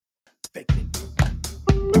fake it.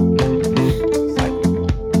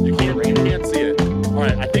 You can't see it. All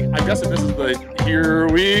right, I'm guessing this is the here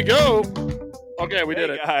we go. Okay, we did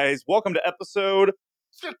it. Guys, welcome to episode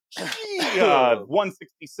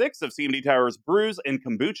 166 of CMD Towers Brews and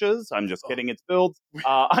Kombuchas. I'm just kidding, it's Builds.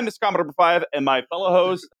 I'm Miss Commodore number 5, and my fellow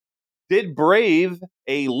host did brave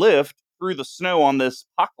a lift through the snow on this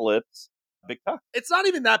apocalypse. Big Tuck. It's not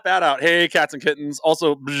even that bad out. Hey, cats and kittens.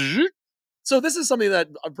 Also, so this is something that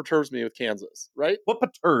perturbs me with Kansas, right? What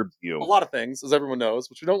perturbs you? A lot of things, as everyone knows,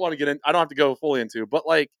 which we don't want to get in. I don't have to go fully into, but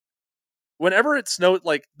like, whenever it snowed,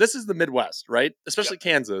 like, this is the Midwest, right? Especially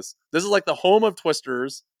Kansas. This is like the home of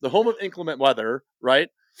twisters, the home of inclement weather, right?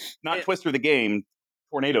 Not Twister the game,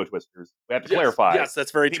 tornado twisters. We have to clarify. Yes,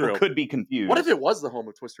 that's very People true. Could be confused. What if it was the home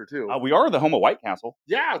of Twister too? We are the home of White Castle.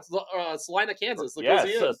 Yeah, it's Salina, Kansas.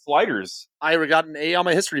 Yes, sliders. I got an A on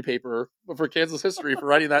my history paper for Kansas history for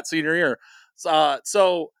writing that senior year.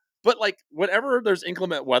 But like, whenever there's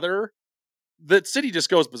inclement weather, the city just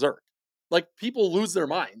goes berserk. Like, people lose their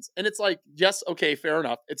minds. And it's like, yes, okay, fair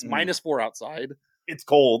enough. It's -4 outside. It's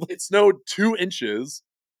cold. It snowed 2 inches.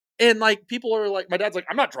 And like, people are like, my dad's like,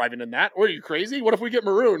 I'm not driving in that. What, are you crazy? What if we get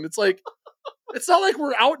marooned? It's like, it's not like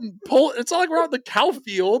we're out in it's not like we're out in the cow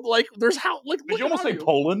field. Like, there's Did you almost say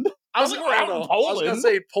Poland? I was like, we're out in Poland. I was going to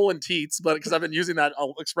say Poland teats, but because I've been using that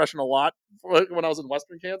expression a lot when I was in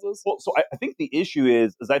Western Kansas. Well, so I think the issue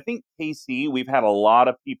is I think KC, we've had a lot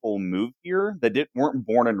of people move here that weren't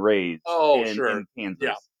born and raised in Kansas.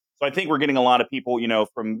 Yeah. So I think we're getting a lot of people,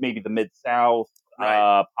 from maybe the Mid-South,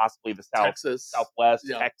 right. possibly the Texas. Southwest,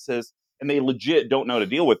 Texas, and they legit don't know how to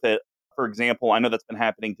deal with it. For example, I know that's been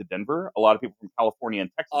happening to Denver. A lot of people from California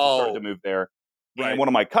and Texas have started to move there. Right. And one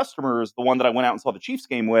of my customers, the one that I went out and saw the Chiefs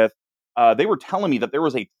game with, they were telling me that there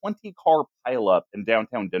was a 20-car pileup in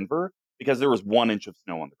downtown Denver because there was 1 inch of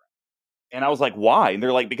snow on the ground. And I was like, why? And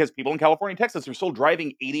they're like, because people in California and Texas are still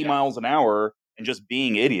driving 80 miles an hour and just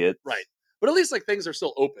being idiots. Right. But at least, like, things are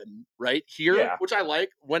still open, right? Here, which I like.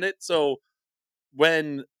 When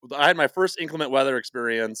I had my first inclement weather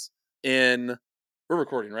experience we're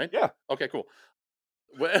recording, right? Yeah. Okay, cool.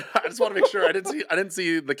 I just want to make sure I didn't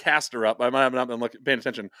see the caster up. I might have not been paying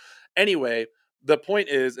attention. Anyway, the point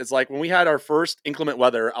is, it's like when we had our first inclement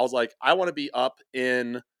weather, I was like, I want to be up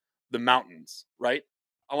in the mountains, right?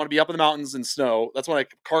 I want to be up in the mountains in snow. That's when I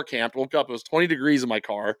car camped, woke up, it was 20 degrees in my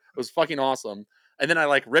car. It was fucking awesome. And then I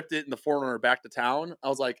like ripped it in the 4Runner back to town. I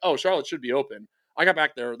was like, oh, Charlotte should be open. I got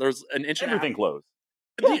back there. There's an inch and a half. Everything closed.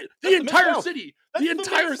 The entire city. The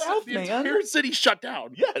entire city shut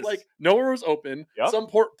down. Yes. Like, nowhere was open. Yep. Some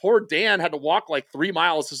poor Dan had to walk like 3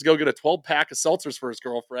 miles just to go get a 12-pack of seltzers for his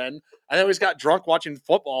girlfriend. And then we just got drunk watching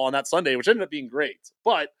football on that Sunday, which ended up being great.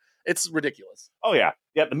 But it's ridiculous. Oh, yeah.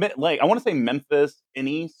 Yeah, I want to say Memphis,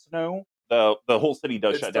 any snow, the whole city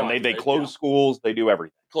does shut down. They close schools. They do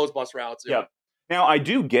everything. Close bus routes. Yeah. Now, I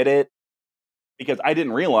do get it because I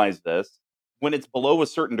didn't realize this. When it's below a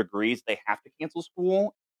certain degrees, they have to cancel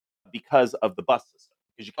school because of the bus system.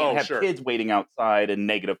 Because you can't have kids waiting outside in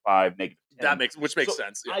 -5, -10. Which makes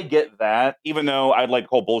sense. Yeah. I get that, even though I'd like to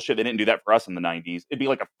call bullshit. They didn't do that for us in the 90s. It'd be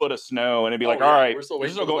like a foot of snow, and it'd be all right, we're still you're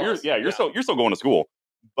still going to school.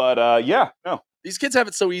 But no. These kids have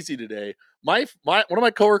it so easy today. One of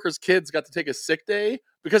my coworkers' kids got to take a sick day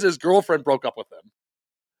because his girlfriend broke up with him.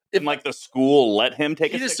 Like the school let him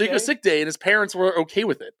take a sick day, and his parents were okay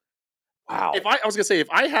with it. Wow. I was gonna say, if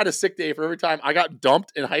I had a sick day for every time I got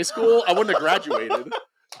dumped in high school, I wouldn't have graduated.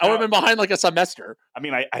 I would have been behind like a semester. I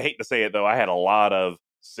mean, I hate to say it though, I had a lot of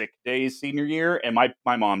sick days senior year, and my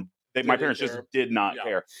mom, my parents just did not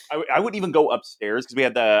care. I wouldn't even go upstairs because we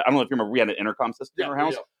had I don't know if you remember, we had an intercom system in our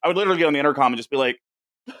house. Yeah. I would literally get on the intercom and just be like,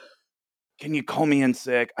 "Can you call me in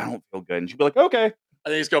sick? I don't feel good." And she'd be like, "Okay."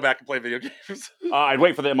 And then just go back and play video games. I'd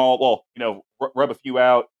wait for them all. Rub a few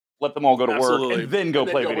out. Let them all go to work and then go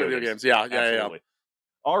play video games. Yeah.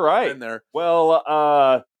 All right. In there.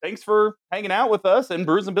 Well, thanks for hanging out with us. And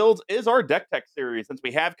Brews and Builds is our deck tech series. Since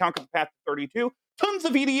we have conquered the path to 32, tons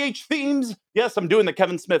of EDH themes. Yes, I'm doing the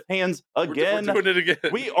Kevin Smith hands again. We're doing it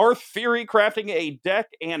again. We are theory crafting a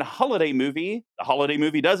deck and holiday movie. The holiday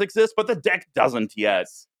movie does exist, but the deck doesn't yet.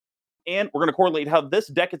 And we're going to correlate how this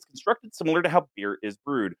deck is constructed, similar to how beer is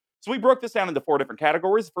brewed. So we broke this down into 4 different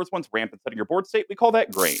categories. The first one's rampant setting your board state. We call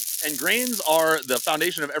that grains. And grains are the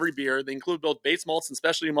foundation of every beer. They include both base malts and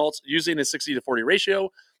specialty malts, using a 60-40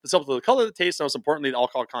 ratio. This helps with the color of the taste, and most importantly, the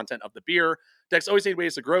alcohol content of the beer. Decks always need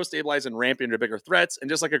ways to grow, stabilize, and ramp into bigger threats.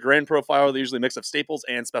 And just like a grand profile, they usually mix of staples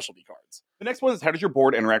and specialty cards. The next one is how does your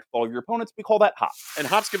board interact with all of your opponents? We call that hops. And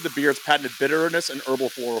hops give the beer its patented bitterness and herbal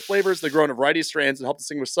floral flavors. They grow in a variety of strands and help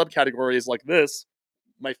distinguish subcategories like this.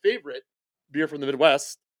 My favorite beer from the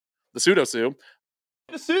Midwest, the Pseudo-Sue.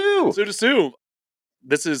 Sue. Pseudo-Sue.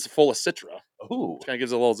 This is full of Citra. Ooh. Which kind of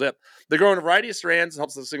gives it a little zip. They grow in a variety of strands and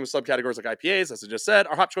helps distinguish subcategories like IPAs, as I just said.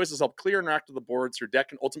 Our hop choices help clear and interact with the board so your deck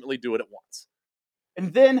can ultimately do it at once.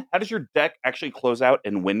 And then, how does your deck actually close out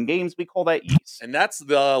and win games? We call that yeast. And that's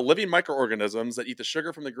the living microorganisms that eat the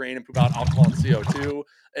sugar from the grain and poop out alcohol and CO2.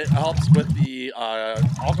 It helps with the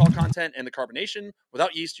alcohol content and the carbonation.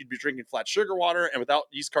 Without yeast, you'd be drinking flat sugar water. And without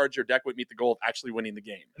yeast cards, your deck would meet the goal of actually winning the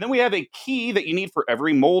game. And then we have a key that you need for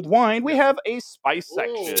every mulled wine. We have a spice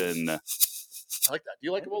section. I like that. Do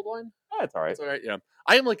you like a mulled wine? That's all right. That's all right, yeah.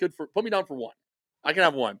 I am like good for, put me down for one. I can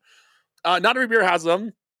have one. Not every beer has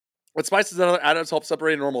them. With spices and other additives help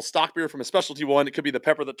separate a normal stock beer from a specialty one. It could be the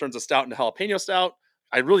pepper that turns a stout into jalapeno stout.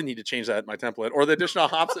 I really need to change that in my template. Or the additional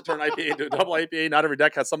hops that turn IPA into a double IPA. Not every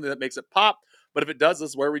deck has something that makes it pop, but if it does,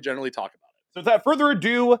 this is where we generally talk about it. So without further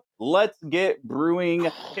ado, let's get brewing.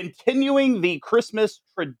 Continuing the Christmas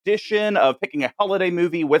tradition of picking a holiday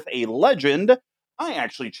movie with a legend, I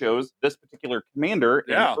actually chose this particular commander,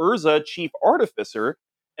 and Urza, Chief Artificer.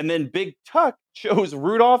 And then Big Tuck chose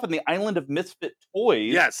Rudolph and the Island of Misfit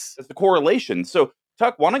Toys as the correlation. So,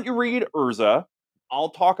 Tuck, why don't you read Urza? I'll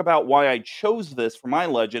talk about why I chose this for my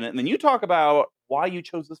legend, and then you talk about why you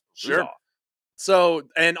chose this for Rudolph. So,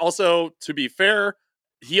 and also, to be fair,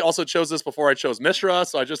 he also chose this before I chose Mishra,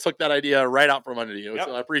 so I just took that idea right out from under you.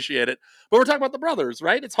 So I appreciate it. But we're talking about the brothers,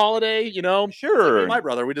 right? It's holiday, you know. Sure. Like my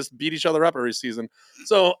brother, we just beat each other up every season.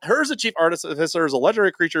 So hers, a Chief Artificer, is a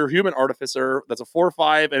legendary creature, human artificer. That's a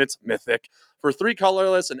 4/5, and it's mythic. For 3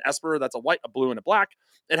 colorless, an Esper, that's a white, a blue, and a black.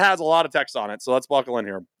 It has a lot of text on it, so let's buckle in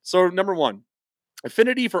here. So number 1.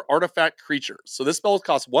 Affinity for artifact creatures. So this spell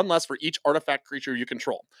costs 1 less for each artifact creature you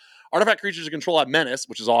control. Artifact creatures you control have menace,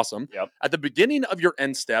 which is awesome. At the beginning of your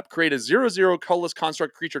end step, create a 0/0 colorless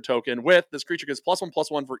construct creature token with this creature gets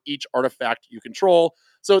 +1/+1 for each artifact you control.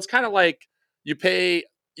 So it's kind of like you pay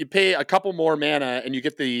a couple more mana and you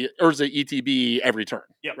get the Urza ETB every turn,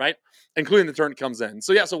 right? Including the turn it comes in.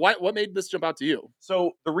 So so what made this jump out to you?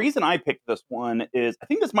 So the reason I picked this one is I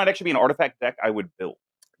think this might actually be an artifact deck I would build.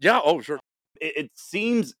 Yeah, oh, sure. It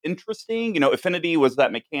seems interesting. You know, Affinity was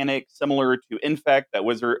that mechanic similar to Infect, that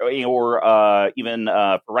wizard, or even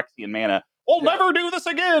Phyrexian mana. We'll never do this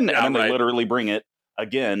again! And then they literally bring it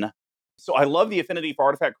again. So I love the Affinity for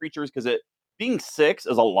artifact creatures because it being 6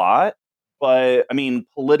 is a lot. But, I mean,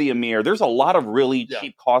 Polydiamir, there's a lot of really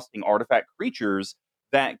cheap costing artifact creatures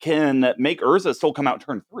that can make Urza still come out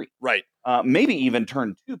turn 3. Right. Maybe even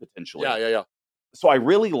turn 2, potentially. Yeah. So I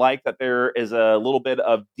really like that there is a little bit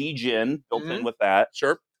of degen built in with that.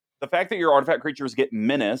 Sure. The fact that your artifact creatures get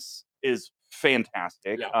menace is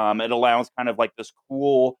fantastic. It allows kind of like this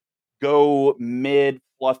cool go mid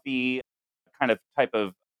fluffy kind of type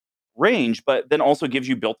of range, but then also gives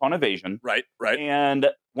you built on evasion. Right. And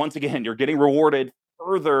once again, you're getting rewarded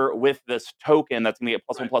further with this token that's going to get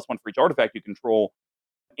 +1/+1 for each artifact you control.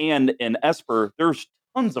 And in Esper, there's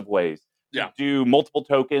tons of ways to do multiple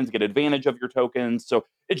tokens, get advantage of your tokens. So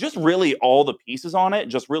it just really, all the pieces on it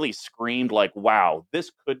just really screamed like, wow, this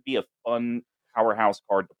could be a fun powerhouse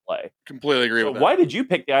card to play. Completely agree with that. Why did you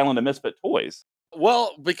pick the Island of Misfit Toys?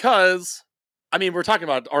 Well, because I mean, we're talking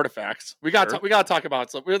about artifacts. We got to talk about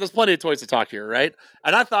some. There's plenty of toys to talk here, right?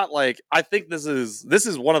 And I thought, I think this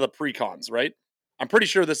is one of the pre-cons, right? I'm pretty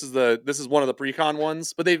sure this is one of the pre-con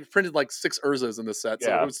ones, but they printed 6 Urzas in this set,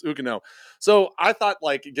 so who can know? So I thought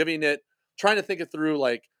trying to think it through,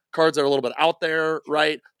 cards that are a little bit out there,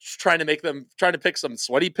 right? Trying to pick some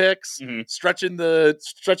sweaty picks,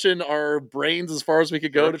 stretching our brains as far as we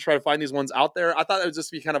could go to try to find these ones out there. I thought it would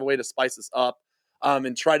just be kind of a way to spice this up,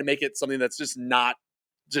 and try to make it something that's just not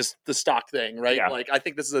just the stock thing, right? I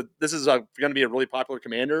think this is going to be a really popular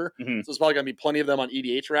commander, so there's probably going to be plenty of them on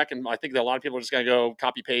EDH Rec, and I think that a lot of people are just going to go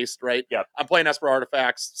copy paste, right? I'm playing Esper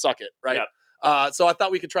Artifacts, suck it, right? So I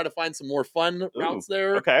thought we could try to find some more fun routes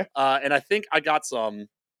there. Okay. And I think I got some.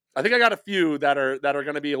 I think I got a few that are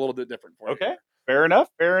going to be a little bit different for you. Okay. Fair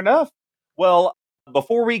enough. Well,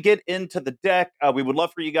 before we get into the deck, we would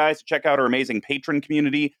love for you guys to check out our amazing patron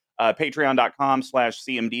community,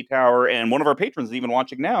 patreon.com/CMD Tower. And one of our patrons is even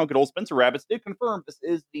watching now. Good old Spencer Rabbits did confirm this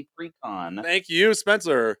is the pre-con. Thank you,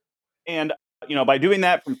 Spencer. And by doing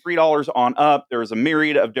that from $3 on up, there's a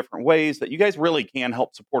myriad of different ways that you guys really can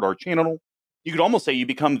help support our channel. You could almost say you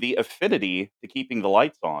become the affinity to keeping the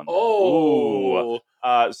lights on. Oh.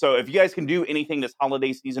 So if you guys can do anything this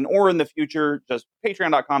holiday season or in the future, just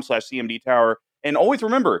patreon.com/CMD Tower. And always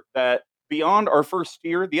remember that beyond our first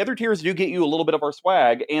tier, the other tiers do get you a little bit of our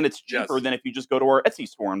swag, and it's cheaper than if you just go to our Etsy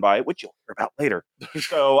store and buy it, which you'll hear about later.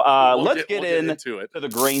 So let's get into the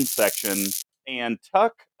grain section. And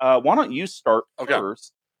Tuck, why don't you start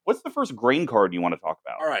first? What's the first grain card you want to talk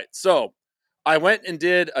about? All right, so I went and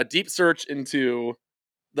did a deep search into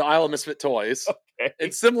the Isle of Misfit Toys. Okay.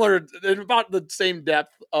 It's similar, about the same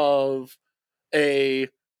depth of and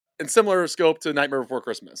similar scope to Nightmare Before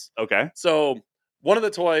Christmas. Okay. So one of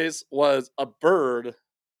the toys was a bird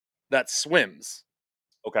that swims.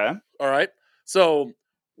 Okay. All right. So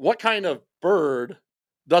what kind of bird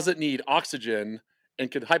doesn't need oxygen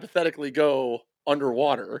and could hypothetically go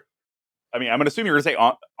underwater? I mean, I'm going to assume you're going to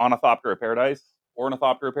say Ornithoptera Paradise.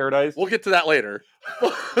 Ornithoptera Paradise. We'll get to that later.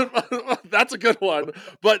 That's a good one.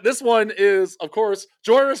 But this one is, of course,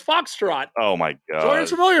 Joyous Foxtrot. Oh my god.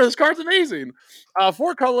 Joyous familiar. This card's amazing.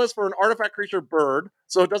 4 colorless for an artifact creature bird.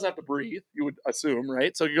 So it doesn't have to breathe, you would assume,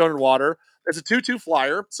 right? So you go underwater. It's a 2/2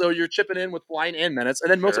 flyer. So you're chipping in with flying and menace.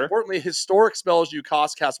 And then most importantly, historic spells you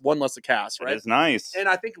cast 1 less to cast, right? It's nice. And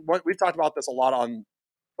I think we've talked about this a lot on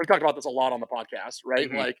the podcast, right?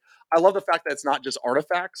 Mm-hmm. Like, I love the fact that it's not just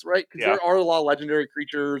artifacts, right? Because there are a lot of legendary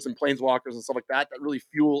creatures and planeswalkers and stuff like that really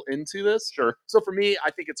fuel into this. Sure. So for me, I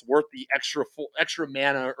think it's worth the extra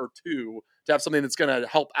mana or 2 to have something that's going to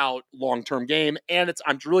help out long-term game. And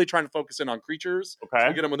I'm really trying to focus in on creatures. Okay.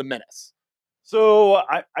 So get them with a menace. So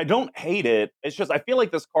I don't hate it. It's just I feel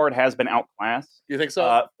like this card has been outclassed. You think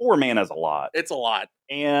so? 4 mana is a lot. It's a lot.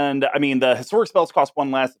 And I mean, the historic spells cost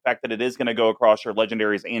 1 less. The fact that it is going to go across your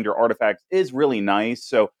legendaries and your artifacts is really nice.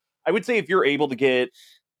 So I would say if you're able to get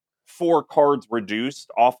 4 cards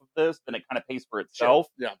reduced off of this, then it kind of pays for itself.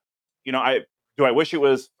 Sure. Yeah. You know, I wish it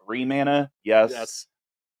was 3 mana? Yes.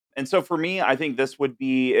 And so for me, I think this would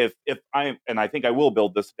be if I think I will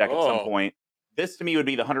build this deck at some point. This to me would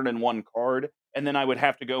be the 101 card, and then I would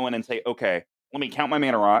have to go in and say, okay, let me count my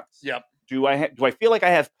mana rocks. Yep. Do I feel like I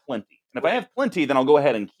have plenty? And if I have plenty, then I'll go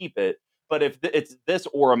ahead and keep it. But if it's this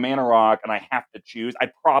or a mana rock, and I have to choose,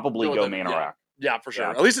 I'd probably go mana rock. Yeah, for sure.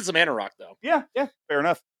 Yeah. At least it's a mana rock, though. Yeah, fair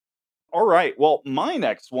enough. All right. Well, my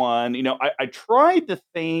next one, I tried to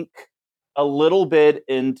think a little bit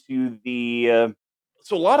into the.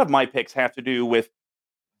 So a lot of my picks have to do with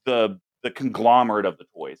the conglomerate of the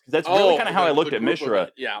toys, because that's really kind of how I looked at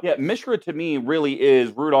Mishra. Yeah, Mishra to me really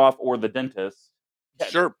is Rudolph or the dentist.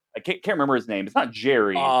 Sure, I can't remember his name. It's not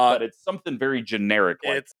Jerry, but it's something very generic.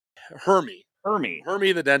 It's Hermie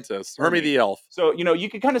the dentist, Hermie the elf. So you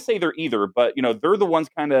can kind of say they're either, but they're the ones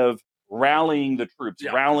kind of rallying the troops,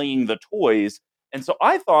 rallying the toys. And so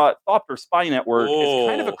I thought Thopter Spy Network is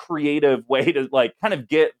kind of a creative way to kind of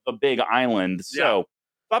get the big island. So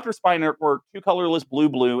Thopter Spy Network, 2 colorless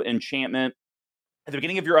blue enchantment. At the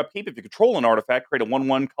beginning of your upkeep, if you control an artifact, create a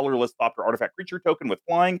 1/1 colorless Thopter artifact creature token with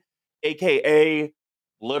flying, aka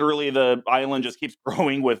literally the island just keeps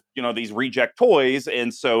growing with these reject toys,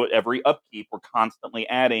 and so every upkeep we're constantly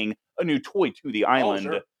adding a new toy to the island.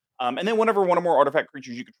 Sure. And then whenever one or more artifact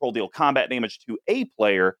creatures you control deal combat damage to a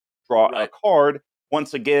player, draw a card.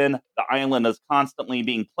 Once again, the island is constantly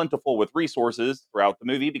being plentiful with resources throughout the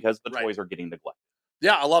movie because the toys are getting neglected.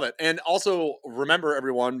 Yeah, I love it. And also remember,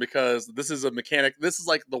 everyone, because this is a mechanic. This is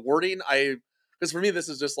like the wording. Because for me, this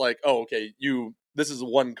is just like, this is a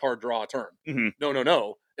 1 card draw a turn. Mm-hmm.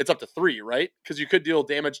 No. It's up to 3, right? Because you could deal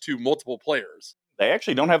damage to multiple players. They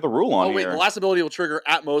actually don't have the rule on here. The last ability will trigger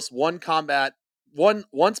at most once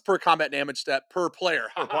per combat damage step per player.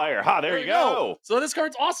 Per player. There you go. So this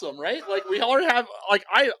card's awesome, right? Like, we already have,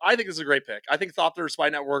 I think this is a great pick. I think Thopter Spy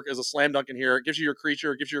Network is a slam dunk in here. It gives you your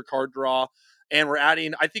creature, it gives you your card draw. And we're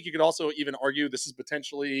adding, I think you could also even argue this is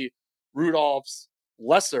potentially Rudolph's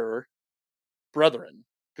lesser brethren.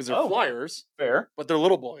 Because they're flyers. Fair. But they're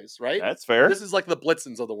little boys, right? That's fair. This is like the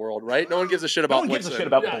Blitzens of the world, right? No one gives a shit about Blitzen. No one gives a shit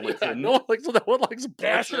about Blitzen. Yeah. No one likes Blitzen.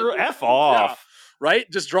 Dasher F off. Yeah. Right?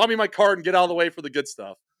 Just draw me my card and get out of the way for the good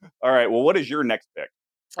stuff. All right. Well, what is your next pick?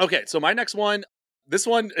 Okay. So my next one, this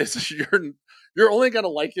one is you're only going to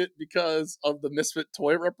like it because of the Misfit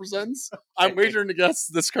toy it represents. I'm wagering to guess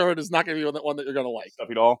this card is not going to be the one that you're going to like.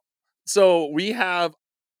 Stuffy doll. So we have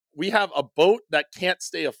a boat that can't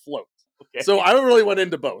stay afloat. Okay. So I really went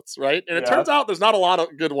into boats, right? And it turns out there's not a lot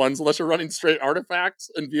of good ones unless you're running straight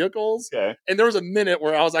artifacts and vehicles. Okay. And there was a minute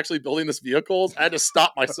where I was actually building this vehicles. I had to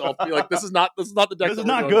stop myself and be like, this is not the deck. This is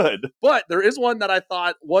not good. But there is one that I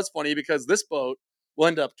thought was funny because this boat will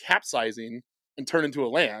end up capsizing and turn into a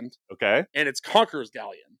land. Okay. And it's Conqueror's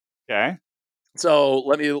Galleon. Okay. So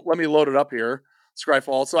let me load it up here.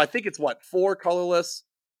 Scryfall. So I think it's 4 colorless,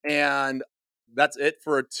 and that's it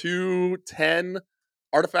for a 2/10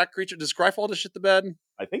 artifact creature. Does Scryfall just shit the bed?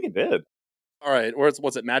 I think it did. All right.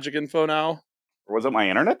 What's it? Magic info now? Or was it my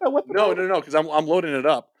internet that went? No. Because I'm loading it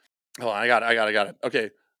up. Oh, I got it. Okay,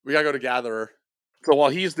 we gotta go to Gatherer. So while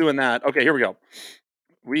he's doing that, okay, here we go.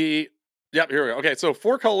 Yep, here we go. Okay, so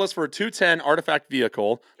 4 colorless for a 210 artifact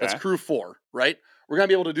vehicle. That's Okay. crew 4, right? We're going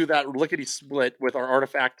to be able to do that lickety split with our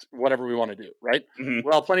artifact, whatever we want to do, right? Mhm.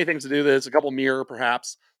 Well, plenty of things to do this. A couple mirror,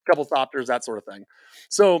 perhaps, a couple thopters, that sort of thing.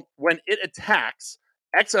 So when it attacks,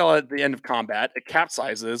 exile at the end of combat, it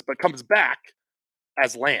capsizes, but comes back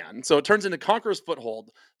as land. So it turns into Conqueror's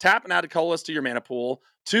Foothold. Tap and add a colorless to your mana pool.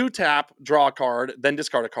 2 tap, draw a card, then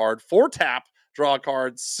discard a card. 4 tap, draw a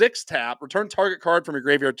card. 6 tap, return target card from your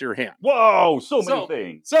graveyard to your hand. Whoa, so many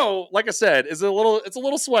things. So, like I said, it's a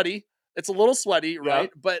little sweaty. It's a little sweaty,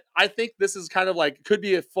 right? But I think this is kind of like could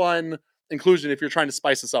be a fun inclusion if you're trying to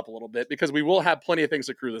spice this up a little bit because we will have plenty of things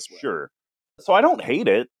to crew this with. Sure. So I don't hate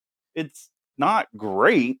it. It's not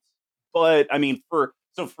great, but I mean, for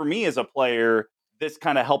me as a player, this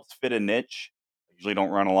kind of helps fit a niche. I usually don't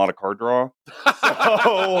run a lot of card draw,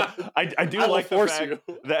 so I do like the fact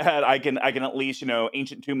that I can at least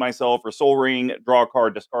Ancient Tomb myself or Soul Ring, draw a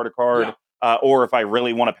card, discard a card, or if I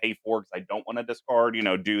really want to pay for it because I don't want to discard,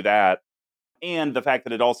 do that. And the fact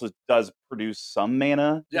that it also does produce some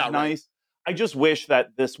mana is nice. I just wish that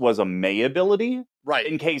this was a May ability, right?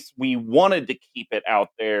 In case we wanted to keep it out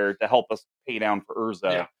there to help us pay down for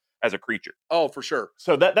Urza as a creature. Oh, for sure.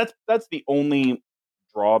 So that's the only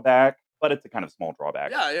drawback, but it's a kind of small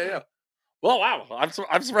drawback. Yeah. Well, wow.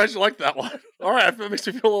 I'm surprised you like that one. All right, that makes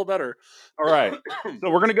me feel a little better. All right.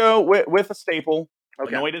 So we're gonna go with a staple.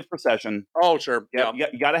 Okay. Anointed Procession. Oh, sure. Yeah,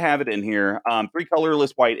 you got to have it in here. 3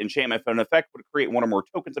 colorless white enchantment. If an effect would create one or more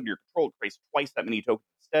tokens under your control, it creates twice that many tokens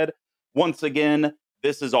instead. Once again,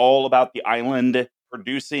 this is all about the island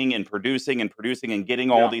producing and getting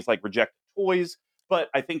all these like rejected toys. But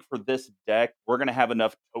I think for this deck, we're going to have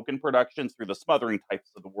enough token productions through the smothering types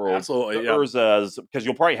of the world. Absolutely, Urzas, because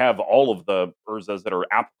you'll probably have all of the Urzas that are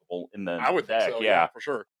applicable in the I would deck. think so, yeah, for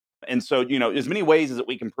sure. And so, as many ways as that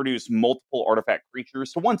we can produce multiple artifact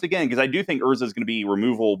creatures. So once again, because I do think Urza is going to be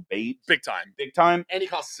removal bait. Big time. And he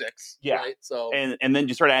costs 6. Yeah. Right? So and then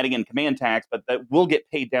you start adding in command tax, but that will get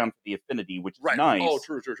paid down for the affinity, which is nice. Oh,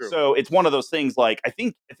 true. So it's one of those things like I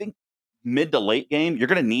think mid to late game, you're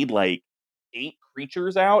going to need like 8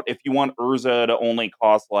 creatures out if you want Urza to only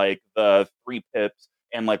cost like the 3 pips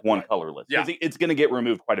and like 1 colorless. Yeah. It's going to get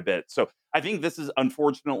removed quite a bit. So I think this is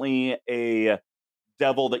unfortunately a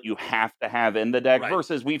devil that you have to have in the deck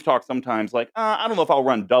versus we've talked sometimes like, I don't know if I'll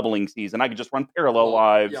run Doubling Season. I could just run Parallel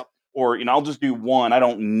Lives or, I'll just do one. I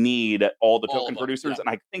don't need all the token producers. And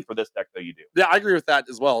I think for this deck, though, you do. Yeah, I agree with that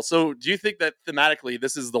as well. So do you think that thematically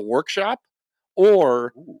this is the workshop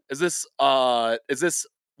or is this, well,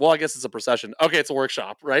 I guess it's a procession. Okay, it's a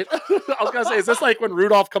workshop, right? I was going to say, is this like when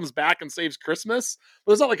Rudolph comes back and saves Christmas?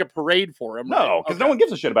 But it's not like a parade for him. No, because no one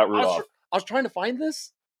gives a shit about Rudolph. I was trying to find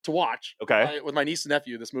this to watch with my niece and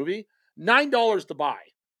nephew, this movie. $9 to buy.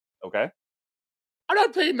 Okay. I'm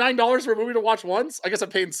not paying $9 for a movie to watch once. I guess I'm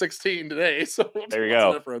paying $16 today. So there you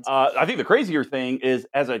go. The difference? I think the crazier thing is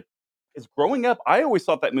as growing up, I always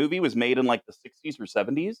thought that movie was made in like the 60s or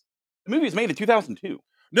 70s. The movie was made in 2002.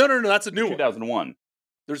 No, that's a new 2001.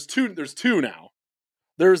 There's two now.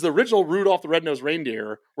 There's the original Rudolph the Red-Nosed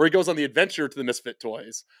Reindeer, where he goes on the adventure to the Misfit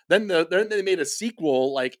Toys. Then they made a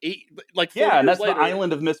sequel like 4 years and that's later. the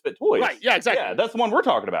Island of Misfit Toys. Right, yeah, exactly. Yeah, that's the one we're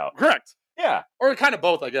talking about. Correct. Yeah. Or kind of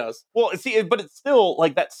both, I guess. Well, see, but it's still,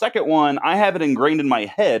 like, that second one, I have it ingrained in my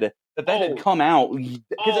head that had come out,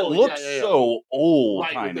 because it looks so old.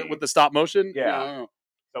 Right, with the stop motion? Yeah.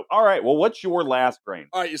 So, all right, well, what's your last grain?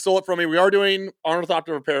 All right, you stole it from me. We are doing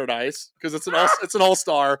Ornithopter of Paradise, because it's an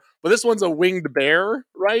all-star, but this one's a winged bear,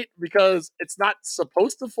 right? Because it's not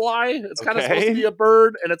supposed to fly. It's kind of supposed to be a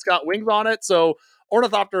bird, and it's got wings on it. So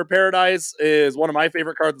Ornithopter of Paradise is one of my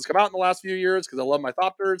favorite cards that's come out in the last few years, because I love my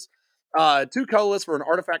Thopters. 2 colorless for an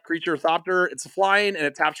artifact creature Thopter. It's flying, and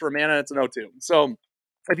it taps for a mana, and it's an 0/2. So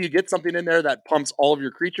if you get something in there that pumps all of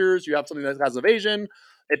your creatures, you have something that has evasion.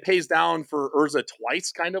 It pays down for Urza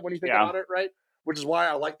twice, kind of, when you think about it, right? Which is why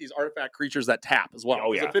I like these artifact creatures that tap as well.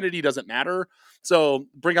 Oh, yeah. Affinity doesn't matter. So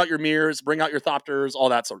bring out your mirrors, bring out your Thopters, all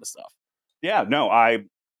that sort of stuff. Yeah, no, I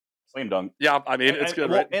slam dunk. Yeah, I mean, it's good,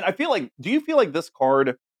 right? And I feel like, do you feel like this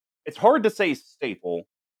card, it's hard to say staple,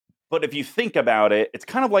 but if you think about it, it's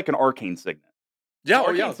kind of like an Arcane Signet. Yeah,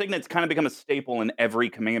 Arcane Signet's kind of become a staple in every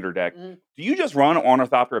commander deck. Do you just run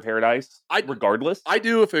Ornithopter of Paradise regardless? I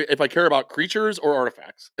do if I care about creatures or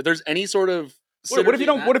artifacts. If there's any sort of what if you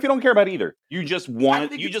don't care about either? You just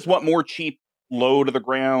want more cheap, low to the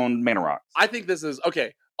ground mana rocks. I think this is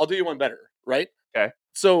okay. I'll do you one better, right? Okay.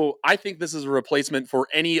 So I think this is a replacement for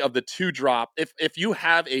any of the 2-drop. If you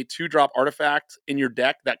have a 2-drop artifact in your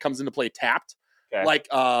deck that comes into play tapped, like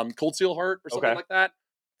Cold Steel Heart or something like that,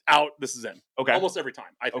 out, this is in. Okay. Almost every time,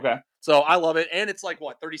 I think. Okay. So I love it. And it's like,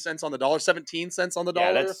 what, 30 cents on the dollar? 17 cents on the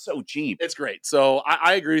dollar? Yeah, that's so cheap. It's great. So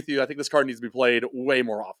I agree with you. I think this card needs to be played way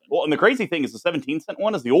more often. Well, and the crazy thing is the 17-cent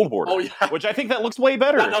one is the old border. Oh, yeah. Which I think that looks way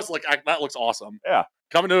better. That looks awesome. Yeah.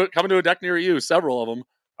 Coming to a deck near you, several of them.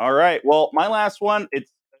 All right. Well, my last one,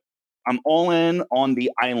 I'm all in on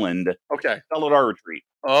the island. Okay. Felidar Retreat.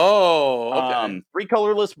 Oh, okay. 3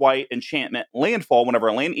 colorless white enchantment landfall. Whenever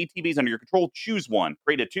a land ETB is under your control, choose one.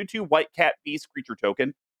 Create a 2/2 white cat beast creature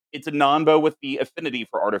token. It's a non-bow with the affinity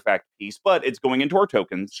for artifact piece, but it's going into our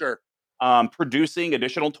tokens. Sure. Producing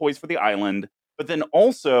additional toys for the island, but then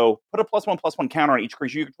also put a +1/+1 counter on each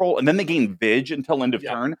creature you control, and then they gain Vig until end of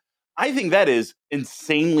turn. I think that is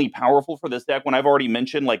insanely powerful for this deck. When I've already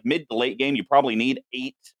mentioned, like mid to late game, you probably need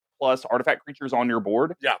 8+ artifact creatures on your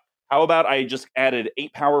board. Yeah. How about I just added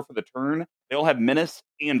 8 power for the turn? They'll have menace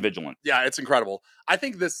and vigilance. Yeah, it's incredible. I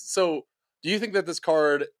think this. So, do you think that this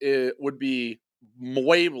card would be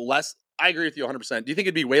way less? I agree with you 100%. Do you think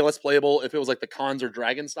it'd be way less playable if it was like the Cons or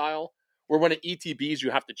Dragon style, where when it ETBs you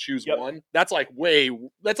have to choose one? That's like way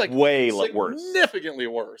worse. Significantly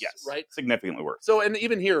worse. Yes, right. Significantly worse. So, and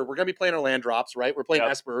even here, we're gonna be playing our land drops, right? We're playing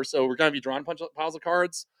Esper, so we're gonna be drawing piles of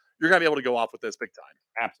cards. You're gonna be able to go off with this big time.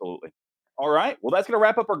 Absolutely. All right. Well, that's going to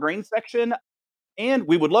wrap up our grain section. And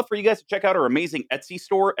we would love for you guys to check out our amazing Etsy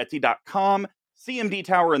store, etsy.com. CMD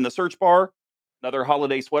Tower in the search bar. Another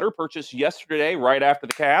holiday sweater purchased yesterday right after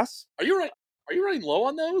the cast. Are you running low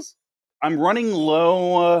on those? I'm running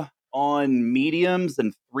low on mediums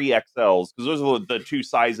and 3XLs because those are the 2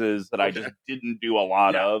 sizes that I just didn't do a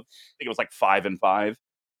lot of. I think it was like 5 and 5.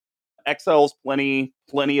 XLs,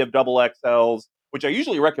 plenty of double XLs. Which I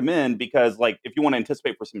usually recommend because, like, if you want to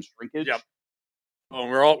anticipate for some shrinkage. Yep. Oh,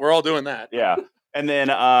 we're all doing that. Yeah. And then,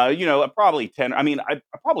 probably 10. I mean, I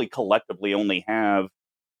probably collectively only have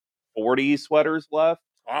 40 sweaters left.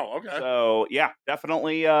 Wow, okay. So, yeah,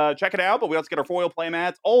 definitely check it out. But we also get our foil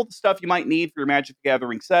playmats, all the stuff you might need for your Magic the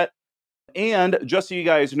Gathering set. And just so you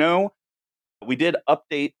guys know, we did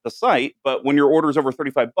update the site, but when your order is over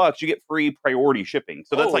 $35, you get free priority shipping.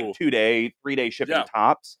 So that's like 2-day, 3-day shipping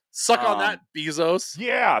tops. Suck on that, Bezos.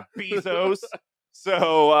 Yeah, Bezos.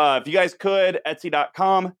 So if you guys could,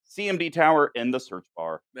 Etsy.com, CMD Tower in the search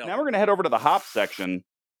bar. Now we're going to head over to the hop section,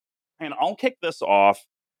 and I'll kick this off.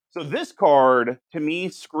 So this card, to me,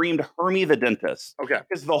 screamed Hermie the Dentist. Okay.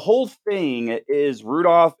 Because the whole thing is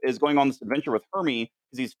Rudolph is going on this adventure with Hermie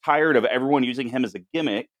because he's tired of everyone using him as a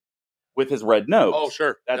gimmick with his red nose. Oh,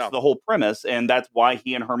 sure. That's the whole premise, and that's why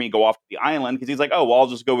he and Hermie go off to the island, because he's like, oh, well, I'll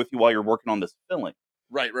just go with you while you're working on this filling.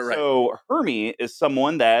 Right. So Hermie is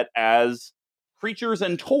someone that, as creatures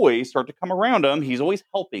and toys start to come around him, he's always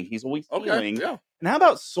helping, he's always healing. Yeah. And how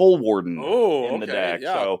about Soul Warden in the deck?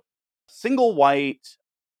 Yeah. So single white,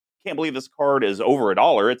 can't believe this card is over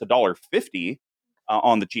 $1. It's $1.50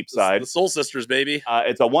 on the cheap side. The Soul Sisters, baby.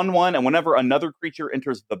 It's a 1/1, and whenever another creature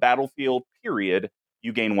enters the battlefield, period,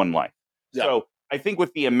 you gain 1 life. Yeah. So I think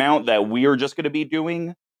with the amount that we are just going to be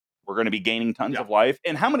doing, we're going to be gaining tons of life.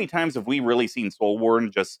 And how many times have we really seen Soul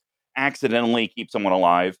Warden just accidentally keep someone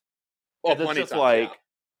alive? Well, it's just like,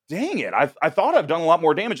 dang it. I thought I've done a lot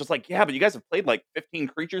more damage. Just like, yeah, but you guys have played like 15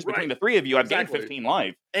 creatures between the 3 of you. I've gained 15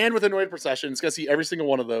 life. And with Annoyed Procession, it's going to see every single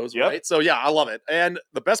one of those, right? So yeah, I love it. And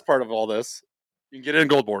the best part of all this, you can get it in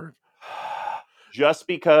gold border. Just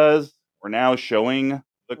because we're now showing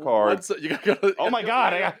the card. You gotta go oh my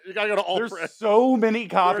god! You gotta go to all. There's so many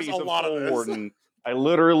copies of Soul Warden. I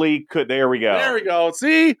literally could. There we go. There we go.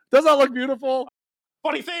 See, does that look beautiful?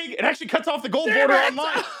 Funny thing, it actually cuts off the gold border on mine.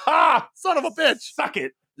 Ha! Son of a bitch! Suck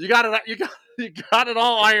it. You got it. You got it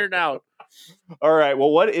all ironed out. All right.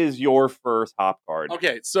 Well, what is your first hop card?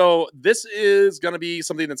 Okay, so this is going to be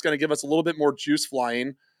something that's going to give us a little bit more juice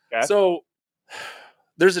flying. Okay. So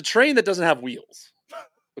there's a train that doesn't have wheels.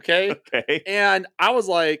 Okay. And I was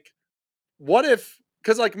like, what if,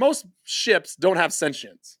 because like most ships don't have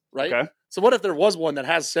sentience, right? Okay. So what if there was one that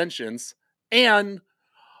has sentience and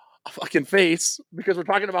a fucking face, because we're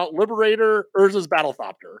talking about Liberator, Urza's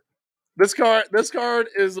Battlethopter. This card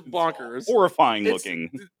is bonkers. It's horrifying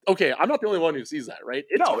looking. Okay, I'm not the only one who sees that, right?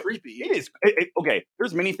 It's creepy. It is. Okay,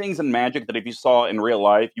 there's many things in Magic that if you saw in real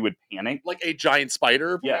life, you would panic. Like a giant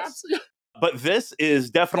spider, perhaps? Yes. But this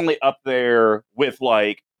is definitely up there with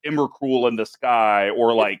like Emrakul in the sky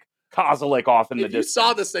or like Kozilek off in the distance. If you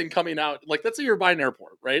saw this thing coming out, like let's say you're by an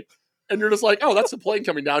airport, right? And you're just like, oh, that's a plane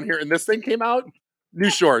coming down here, and this thing came out. New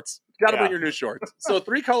shorts. Got to bring your new shorts. So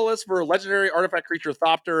 3 colorless for a legendary artifact creature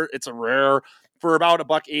Thopter. It's a rare for about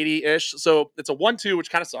 $180-ish. So it's a 1/2, which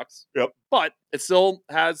kind of sucks. Yep. But it still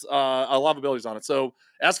has a lot of abilities on it. So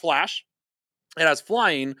it has flash. It has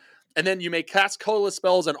flying. and then you may cast colorless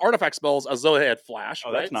spells and artifact spells as though they had flash.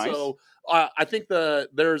 Oh, right? that's nice. So I think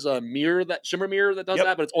there's a Shimmer Mirror that does Yep.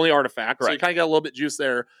 that, but it's only artifact. Correct. So you kind of get a little bit juice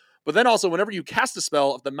there. But then also, whenever you cast a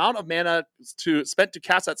spell, if the amount of mana spent to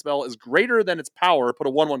cast that spell is greater than its power, put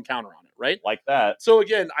a 1/1 counter on it, right? Like that. So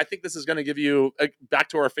again, I think this is going to give you, back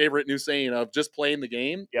to our favorite new saying of just playing the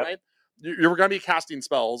game, Yep. right? You're going to be casting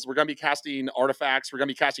spells. We're going to be casting artifacts. We're going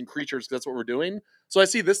to be casting creatures because that's what we're doing. So I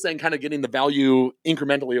see this thing kind of getting the value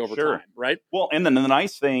incrementally over Sure. time, right? Well, and then the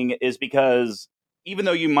nice thing is because even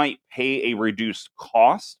though you might pay a reduced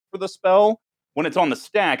cost for the spell, when it's on the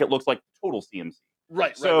stack, it looks like total CMC.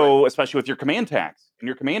 Right. So, especially with your command tax and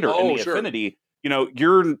your commander and the affinity,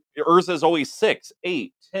 your Urza is always 6,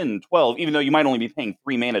 8, 10, 12, even though you might only be paying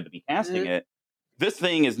 3 mana to be casting it. This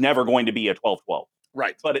thing is never going to be a 12/12.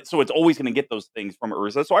 Right. But so it's always going to get those things from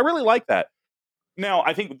Urza. So I really like that. Now,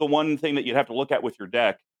 I think the one thing that you'd have to look at with your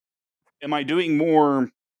deck, am I doing more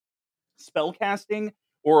spell casting,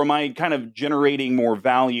 or am I kind of generating more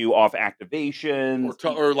value off activation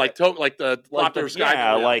or like the Popular Sky?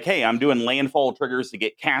 Yeah, like, hey, I'm doing landfall triggers to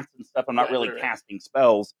get cats and stuff. I'm not really casting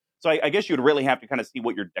spells. So I guess you would really have to kind of see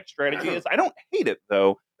what your deck strategy is. I don't hate it,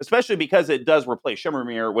 though, especially because it does replace Shimmer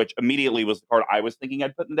Mirror, which immediately was the card I was thinking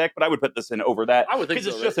I'd put in the deck, but I would put this in over that. I would think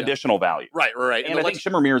because it's just additional value. Right. And I think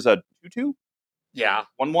Shimmer Mirror is a 2/2? Yeah.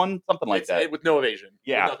 1/1, something like that. With no evasion.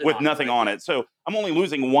 Yeah, with nothing on it. So I'm only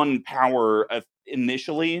losing 1 power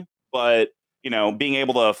initially, but, being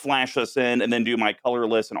able to flash this in and then do my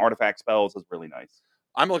colorless and artifact spells is really nice.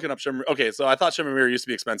 I'm looking up Shimmer. Okay, so I thought Shimmer Mirror used to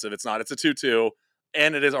be expensive. It's not. It's a 2/2,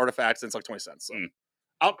 and it is artifacts, and it's like 20 cents. So.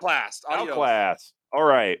 Outclassed. Outclassed. All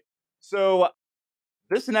right. So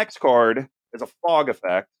this next card is a fog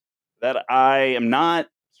effect that I am not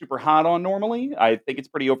super hot on normally. I think it's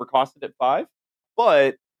pretty overcosted at 5.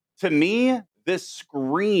 But to me, this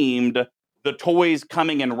screamed the toys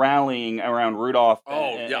coming and rallying around Rudolph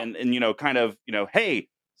and kind of, hey,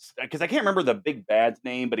 because I can't remember the big bad's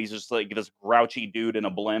name, but he's just like this grouchy dude in a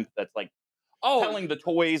blimp that's like telling the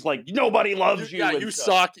toys like nobody loves you. Yeah, you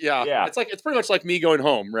suck. Yeah. It's pretty much like me going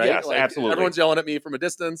home, right? Yes, like, absolutely. Everyone's yelling at me from a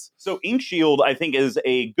distance. So Inkshield, I think, is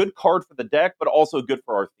a good card for the deck, but also good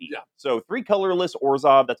for our theme. Yeah. So 3 colorless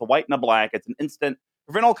Orzhov, that's a white and a black. It's an instant.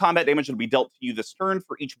 Prevent all combat damage that will be dealt to you this turn.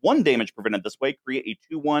 For each 1 damage prevented this way, create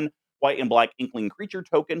a 2/1 white and black Inkling creature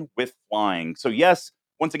token with flying. So yes,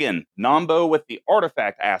 once again, Nombo with the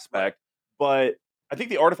artifact aspect, but I think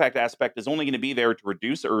the artifact aspect is only going to be there to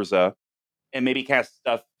reduce Urza and maybe cast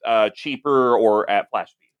stuff cheaper or at flash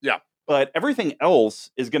speed. Yeah. But everything else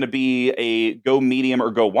is going to be a go medium or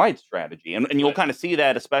go wide strategy. And you'll kind of see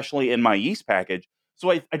that, especially in my yeast package. So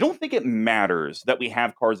I don't think it matters that we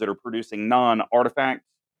have cards that are producing non-artifact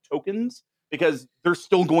tokens, because they're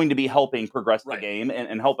still going to be helping progress the game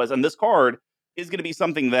and help us. And this card is going to be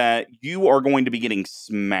something that you are going to be getting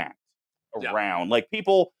smacked around. Like,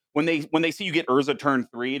 people, when they see you get Urza turn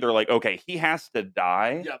 3, they're like, okay, he has to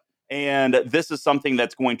die. Yep. And this is something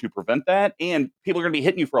that's going to prevent that. And people are going to be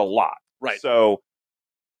hitting you for a lot. Right. So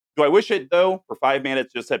do I wish it, though, for 5 mana,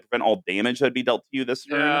 it just said prevent all damage that'd be dealt to you this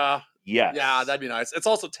turn? Yeah. Yes. Yeah, that'd be nice. It's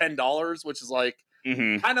also $10, which is like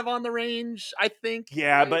kind of on the range, I think.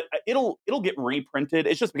 Yeah, but it'll get reprinted.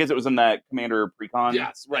 It's just because it was in that Commander Precon.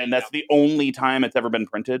 Yes, right. And that's the only time it's ever been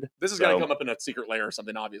printed. This is going to come up in a secret layer or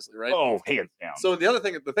something, obviously, right? Oh, hands down. So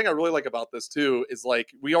the thing I really like about this, too, is like,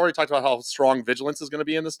 we already talked about how strong Vigilance is going to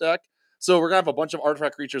be in this deck. So we're going to have a bunch of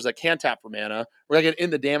artifact creatures that can tap for mana. We're going to get in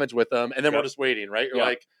the damage with them, and then we're just waiting, right? You're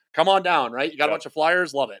like, come on down, right? You got a bunch of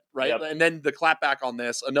flyers, love it, right? And then the clapback on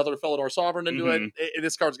this, another Felidar Sovereign into it.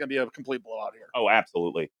 This card's going to be a complete blowout here. Oh,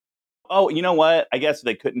 absolutely. Oh, you know what? I guess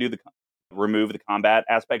they couldn't remove the combat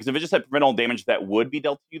aspect, because if it just had prevent all damage that would be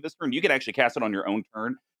dealt to you this turn, you could actually cast it on your own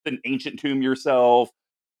turn. Then Ancient Tomb yourself.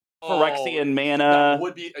 Phyrexian mana. That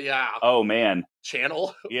would be, yeah. Oh, man.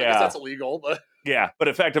 Channel. Yeah. I guess that's illegal, but. Yeah, but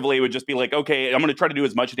effectively it would just be like, okay, I'm going to try to do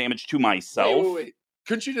as much damage to myself. Wait.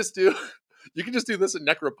 Couldn't you just do... You can just do this in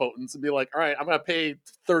Necropotence and be like, all right, I'm going to pay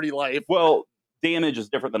 30 life. Well, damage is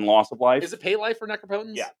different than loss of life. Is it pay life for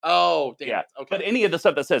Necropotence? Yeah. Oh, damn. Yeah. Okay. But any of the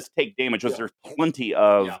stuff that says take damage, which there's plenty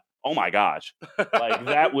of, oh my gosh. Like,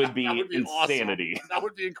 that would be, insanity. Awesome. That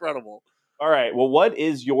would be incredible. All right. Well, what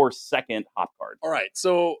is your second hop card? All right.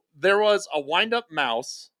 So there was a wind-up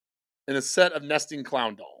mouse and a set of nesting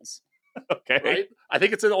clown dolls. Okay. Right? I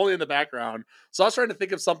think it's only in the background. So I was trying to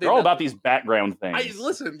think of something. They're all about these background things.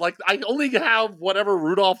 I only have whatever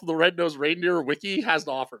Rudolph the Red-Nosed Reindeer wiki has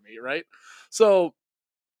to offer me, right? So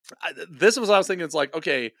this was what I was thinking. It's like,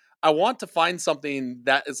 okay, I want to find something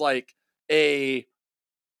that is like an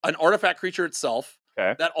artifact creature itself,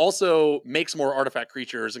 Okay. that also makes more artifact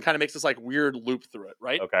creatures and kind of makes this like weird loop through it,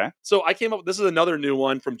 right? Okay. So I came up. This is another new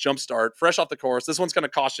one from Jumpstart, fresh off the course. This one's going to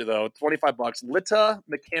cost you though $25. Lita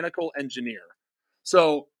Mechanical Engineer.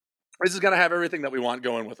 So this is going to have everything that we want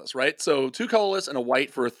going with us, right? So 2 colorless and a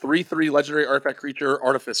white for a 3/3 legendary artifact creature,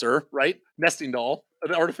 Artificer, right? Nesting Doll,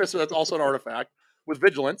 an Artificer that's also an artifact with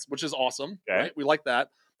Vigilance, which is awesome, right? We like that.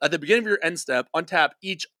 At the beginning of your end step, untap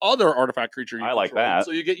each other artifact creature you I like control. that.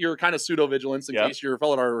 So you get your kind of pseudo vigilance in case your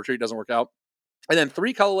Felidar retreat doesn't work out. And then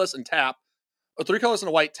 3 colorless and tap. 3 colorless and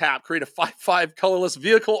a white tap. Create a 5/5 colorless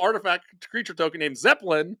vehicle artifact creature token named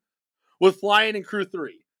Zeppelin with flying and crew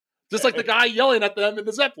 3. Just like the guy yelling at them in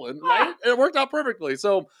the Zeppelin, right? And it worked out perfectly.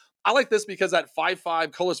 So I like this because that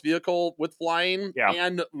 5/5 colorless vehicle with flying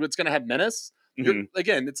and it's going to have menace.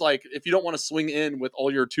 Again, it's like if you don't want to swing in with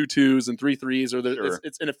all your 2/2s and 3/3s, or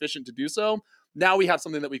it's inefficient to do so. Now we have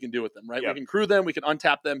something that we can do with them, right? We can crew them, we can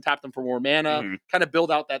untap them, tap them for more mana, kind of build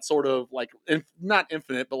out that sort of like not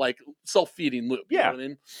infinite, but like self-feeding loop. You know what I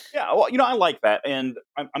mean? Yeah, well, I like that, and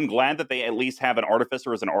I'm glad that they at least have an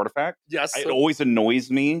Artificer as an artifact. Yes, it always annoys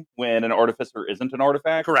me when an Artificer isn't an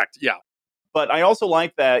artifact. Correct. Yeah, but I also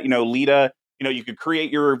like that Lita. You could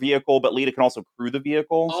create your vehicle, but Lita can also crew the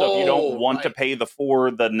vehicle. So if you don't want to pay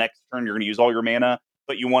the next turn, you're going to use all your mana,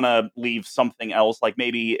 but you want to leave something else, like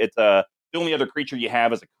maybe it's the only other creature you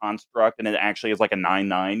have is a construct, and it actually is like a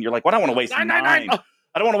 9/9. You're like, well, I don't want to waste 9. I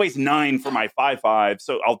don't want to waste 9 for my 5/5,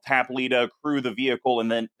 so I'll tap Lita, crew the vehicle,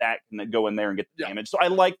 and then that can go in there and get the damage. So I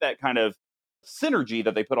like that kind of synergy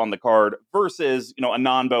that they put on the card versus, a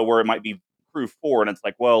Nanbo where it might be crew 4, and it's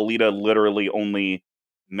like, well, Lita literally only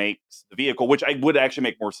makes the vehicle, which I would actually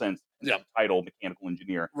make more sense. Title Mechanical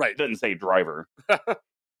Engineer. Right. It doesn't say driver.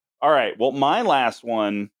 All right. Well, my last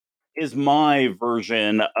one is my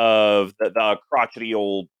version of the crotchety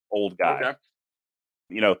old guy.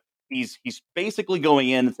 Okay. He's basically going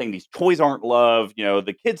in and saying these toys aren't love.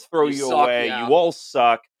 The kids throw you suck, away. yeah. You all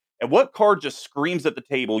suck. And what card just screams at the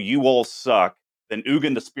table, you all suck, than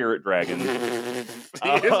Ugin the Spirit Dragon?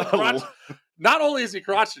 Not only is he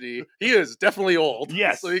crotchety, he is definitely old.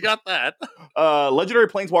 Yes. So you got that. Legendary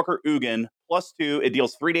Planeswalker Ugin, +2. It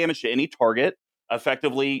deals 3 damage to any target.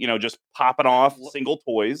 Effectively, just popping off single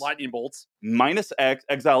toys. Lightning bolts. -X,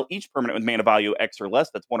 exile each permanent with mana value X or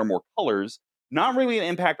less. That's 1 or more colors. Not really an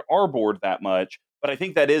impact our board that much, but I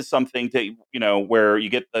think that is something to, where you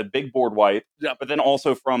get the big board wipe. Yeah. But then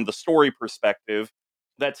also from the story perspective,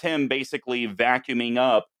 that's him basically vacuuming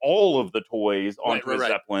up all of the toys onto a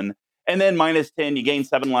Zeppelin. And then -10, you gain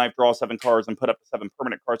 7 life, draw 7 cards, and put up to 7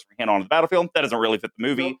 permanent cards from your hand onto the battlefield. That doesn't really fit the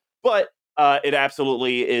movie, but it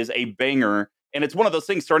absolutely is a banger. And it's one of those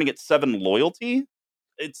things starting at 7 loyalty.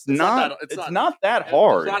 It's not that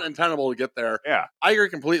hard. It's not untenable to get there. Yeah. I agree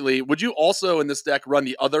completely. Would you also in this deck run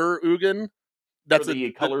the other Ugin? That's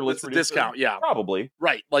the colorless that's a discount. Yeah. Probably.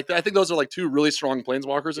 Right. Like I think those are like 2 really strong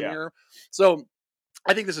planeswalkers in here. So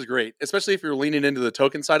I think this is great, especially if you're leaning into the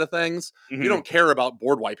token side of things. You don't care about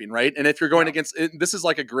board wiping, right? And if you're going against this is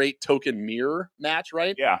like a great token mirror match,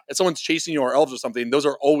 right? Yeah. If someone's chasing you or elves or something, those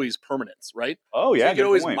are always permanents, right? Oh, yeah. So you can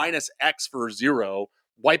always -X for 0,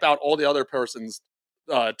 wipe out all the other person's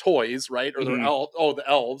toys, right? Or their the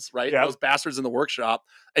elves, right? Yep. Those bastards in the workshop,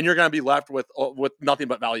 and you're going to be left with nothing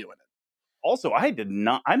but value in it. Also,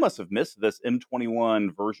 I must have missed this M21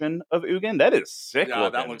 version of Ugin. That is sick. Yeah,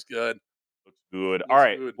 that looks good. Looks good. All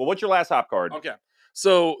right. Good. Well, what's your last hop card? Okay.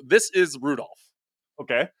 So this is Rudolph.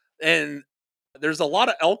 Okay. And there's a lot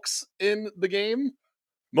of elks in the game.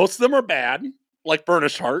 Most of them are bad. Like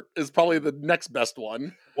Burnished Heart is probably the next best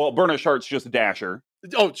one. Well, Burnished Heart's just a dasher.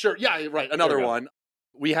 Oh, sure. Yeah, right. Another one.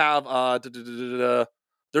 We have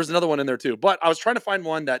there's another one in there too. But I was trying to find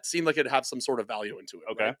one that seemed like it'd have some sort of value into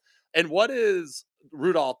it. Okay. Right? And what is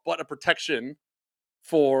Rudolph but a protection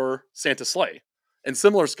for Santa Sleigh? In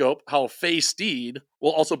similar scope, how Fey Steed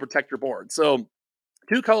will also protect your board. So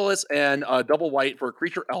 2 colorless and double white for a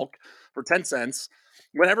creature elk for 10 cents.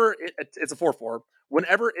 Whenever it's a 4/4.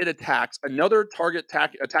 Whenever it attacks, another target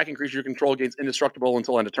attacking creature you control gains indestructible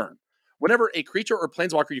until end of turn. Whenever a creature or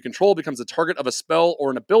planeswalker you control becomes the target of a spell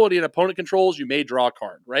or an ability an opponent controls, you may draw a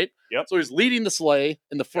card, right? Yep. So he's leading the sleigh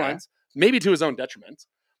in the front, maybe to his own detriment,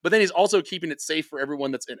 but then he's also keeping it safe for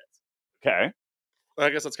everyone that's in it. Okay. I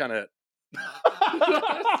guess that's kind of it.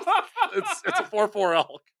 It's a 4/4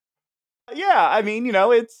 elk. Yeah, I mean,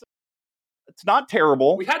 it's not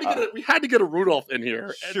terrible. We had to get a Rudolph in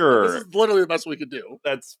here. Sure. This is literally the best we could do.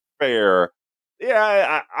 That's fair.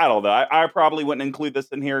 Yeah, I don't know. I probably wouldn't include this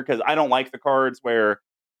in here because I don't like the cards where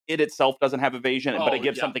it itself doesn't have evasion, but it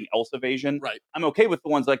gives something else evasion. Right. I'm okay with the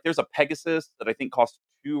ones like there's a Pegasus that I think costs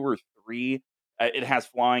 2 or 3. It has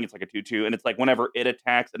flying. It's like a 2/2, and it's like whenever it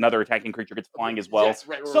attacks, another attacking creature gets flying as well. Yes,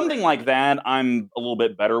 Something like that, I'm a little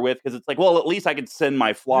bit better with because it's like, well, at least I could send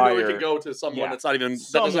my flyer. You know, it can go to someone that's not even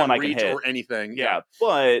someone that doesn't I can reach hit or anything. Yeah,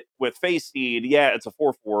 but with Face Steed, it's a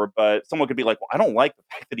 4/4, but someone could be like, well, I don't like the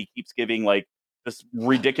fact that he keeps giving like this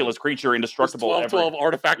ridiculous creature indestructible. 12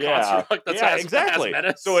 artifact construct. Exactly.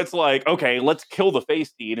 So it's like, okay, let's kill the Face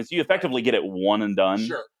Steed, and so you effectively get it one and done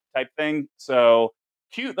type thing. So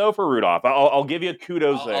cute though for Rudolph. I'll give you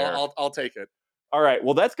kudos there. I'll take it. All right.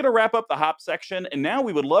 Well, that's going to wrap up the hop section. And now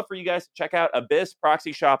we would love for you guys to check out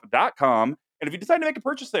abyssproxyshop.com. And if you decide to make a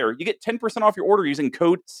purchase there, you get 10% off your order using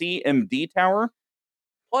code CMD Tower.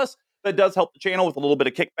 Plus, that does help the channel with a little bit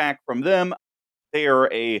of kickback from them. They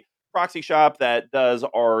are a proxy shop that does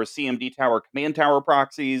our CMD Tower command tower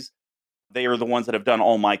proxies. They are the ones that have done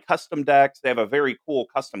all my custom decks. They have a very cool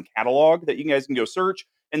custom catalog that you guys can go search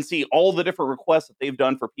and see all the different requests that they've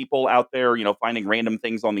done for people out there, finding random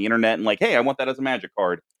things on the internet and like, hey, I want that as a Magic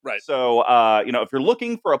card. Right. So, if you're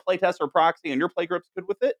looking for a playtest or proxy and your play group's good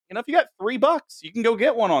with it, if you got $3, you can go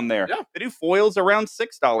get one on there. Yeah. They do foils around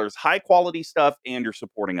 $6, high quality stuff, and you're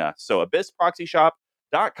supporting us. So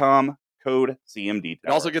abyssproxyshop.com, code CMD. It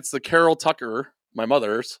also gets the Carol Tucker, my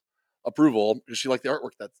mother's, approval because she liked the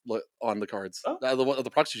artwork that's on the cards. The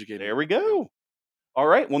proxy she gave me. There we go. All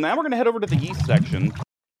right. Well, now we're going to head over to the yeast section.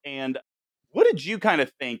 And what did you kind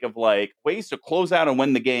of think of like ways to close out and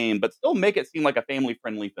win the game, but still make it seem like a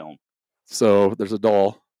family-friendly film? So there's a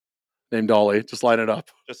doll named Dolly. Just line it up.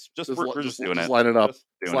 We're just doing it. Line it up.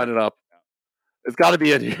 Just line it up. It's got to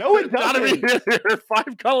be in here. No, it doesn't. Got to be in here.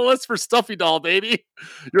 5 colorless for Stuffy Doll, baby.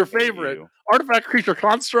 Your favorite. Artifact creature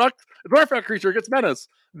construct. If artifact creature gets menace.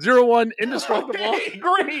 0/1 indestructible. Okay,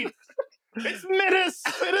 great. It's menace.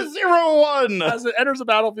 It is 0/1. As it enters the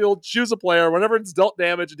battlefield, choose a player. Whenever it's dealt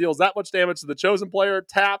damage, it deals that much damage to the chosen player.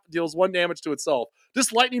 Tap, deals 1 damage to itself.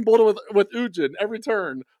 Just lightning bolt with Ujin every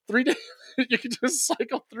turn. 3 damage. You can just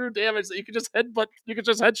cycle through damage that you can just headbutt. You can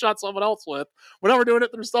just headshot someone else with. Whenever doing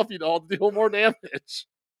it through Stuffy Doll to deal more damage.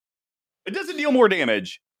 It doesn't deal more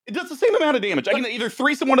damage. It does the same amount of damage. I can either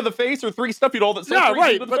 3 someone to the face or 3 Stuffy Doll that still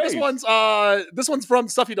right. To the but face. this one's from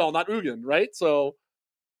Stuffy Doll, not Ugin, right? So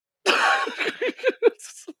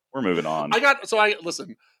we're moving on.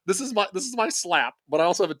 Listen. This is my slap, but I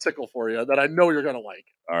also have a tickle for you that I know you're gonna like.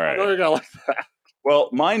 All right, I know you're gonna like that. Well,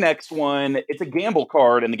 my next one, it's a gamble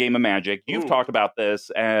card in the game of Magic. You've talked about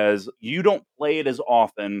this as you don't play it as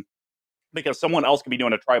often because someone else could be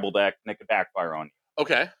doing a tribal deck and it could backfire on you.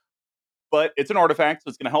 Okay. But it's an artifact, so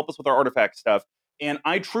it's going to help us with our artifact stuff. And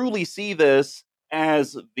I truly see this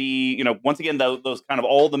as the, once again, those kind of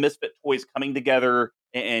all the misfit toys coming together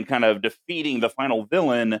and kind of defeating the final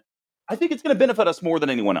villain. I think it's going to benefit us more than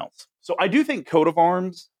anyone else. So I do think Coat of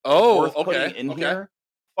Arms is worth putting in here.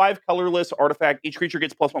 5 colorless artifact. Each creature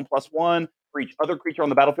gets +1/+1 for each other creature on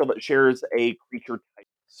the battlefield that shares a creature type.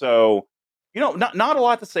 So, not a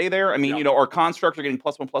lot to say there. I mean, our constructs are getting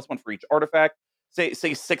 +1/+1 for each artifact. Say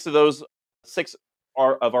 6 of those, 6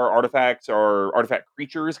 of our artifacts are artifact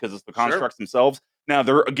creatures because it's the constructs themselves. Now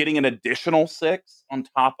they're getting an additional 6 on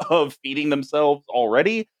top of feeding themselves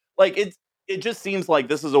already. Like it just seems like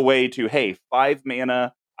this is a way to, hey, 5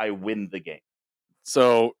 mana, I win the game.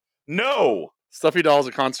 So no. Stuffy Doll is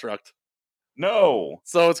a construct. No.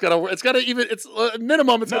 So it's gonna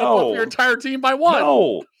minimum. It's gonna flip your entire team by 1.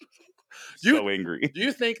 No. So angry. Do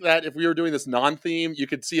you think that if we were doing this non-theme, you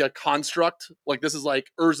could see a construct like this is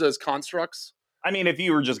like Urza's constructs? I mean, if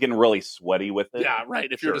you were just getting really sweaty with it. Yeah, right.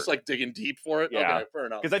 If you're just like digging deep for it. Okay, fair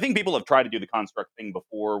enough. Because I think people have tried to do the construct thing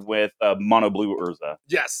before with mono blue Urza.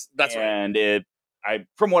 Yes, that's right. And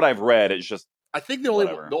from what I've read, it's just I think the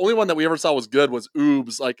only one that we ever saw was good was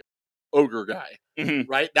Oob's like ogre guy.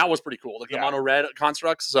 Mm-hmm. Right? That was pretty cool. Like the mono red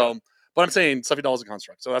constructs. So but I'm saying Stuffy Doll is a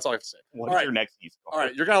construct. So that's all I have to say. What's your next piece called? All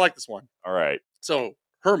right, you're gonna like this one. All right. So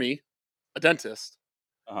Hermie, a dentist.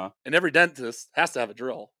 And every dentist has to have a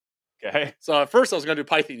drill. Okay. So at first I was going to do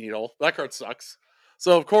Python Needle. That card sucks.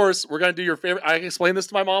 So of course we're going to do your favorite. I explained this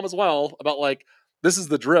to my mom as well about like, this is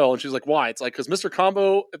the drill. And she's like, why? It's like, because Mr.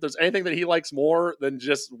 Combo, if there's anything that he likes more than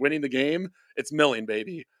just winning the game, it's milling,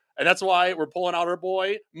 baby. And that's why we're pulling out our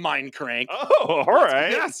boy, Mind Crank. Oh, all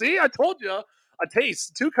right. Yeah, see, I told you. A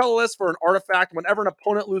taste. 2 colorless for an artifact. Whenever an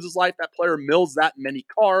opponent loses life, that player mills that many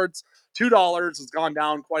cards. $2 has gone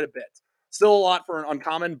down quite a bit. Still a lot for an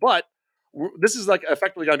uncommon, but this is like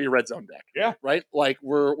effectively going to be a red zone deck. Yeah. Right? Like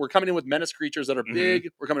we're coming in with menace creatures that are big.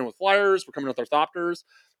 We're coming in with flyers. We're coming in with Orthopters.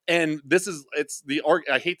 And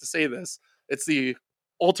I hate to say this, it's the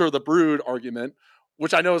Alter the Brood argument,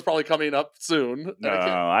 which I know is probably coming up soon. No,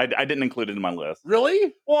 I didn't include it in my list.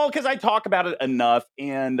 Really? Well, because I talk about it enough,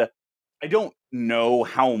 and I don't know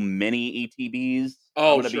how many ETBs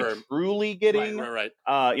Oh, I'm going to sure. be truly getting. Right.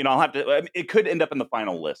 I'll have to. It could end up in the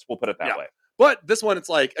final list. We'll put it that way. But this one, it's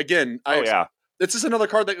like, again, yeah. It's just another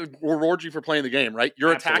card that rewards you for playing the game, right?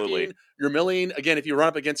 You're Absolutely. attacking, you're milling. Again, if you run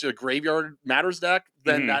up against a Graveyard Matters deck,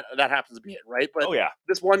 then that happens to be it, right? But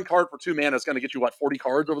this one card for 2 mana is going to get you, 40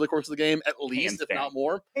 cards over the course of the game, at least, Hands if down. not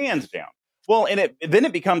more? Hands down. Well, and then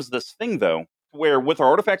it becomes this thing, though, where with our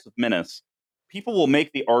Artifacts of Menace, people will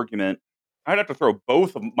make the argument, I'd have to throw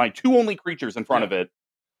both of my 2 only creatures in front of it.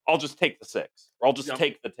 I'll just take the 6, or I'll just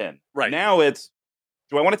take the 10. Right. Now it's,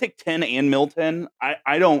 do I want to take 10 and mill 10?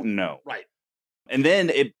 I don't know. Right. And then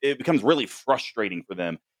it becomes really frustrating for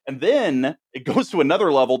them. And then it goes to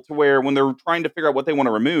another level to where when they're trying to figure out what they want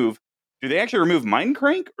to remove, do they actually remove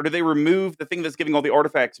Mindcrank, or do they remove the thing that's giving all the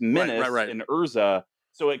artifacts Menace and Urza?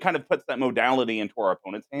 So it kind of puts that modality into our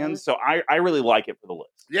opponent's hands. So I really like it for the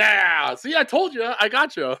list. Yeah. See, I told you. I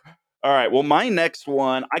got you. All right. Well, my next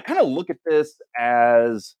one, I kind of look at this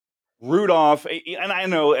as Rudolph, and I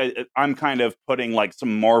know I'm kind of putting like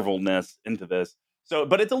some Marvelness into this. So,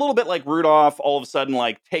 but it's a little bit like Rudolph all of a sudden,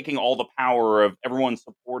 like taking all the power of everyone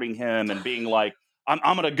supporting him and being like,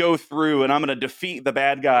 I'm going to go through and I'm going to defeat the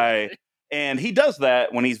bad guy. And he does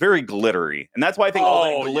that when he's very glittery. And that's why I think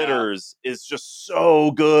all that glitters is just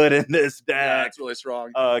so good in this deck. Yeah, it's really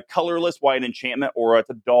strong. Colorless white enchantment aura. It's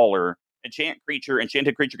 $1. Enchanted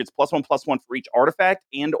creature gets +1/+1 for each artifact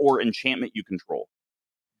and or enchantment you control.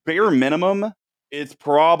 Bare minimum, it's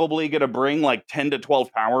probably going to bring like 10 to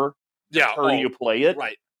 12 power. Turn you play it.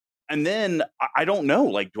 Right. And then I don't know,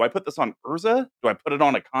 like, do I put this on Urza? Do I put it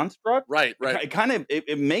on a construct? Right. It kind of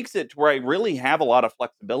it makes it to where I really have a lot of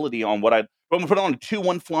flexibility on what I'm going to put on a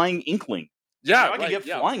 2/1 flying inkling. Yeah, I can get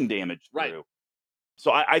flying damage through. Right.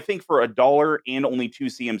 So I think for $1 and only 2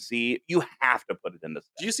 CMC, you have to put it in this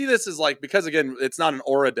deck. Do you see this as like, because again, it's not an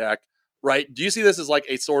aura deck, right? Do you see this as like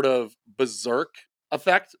a sort of berserk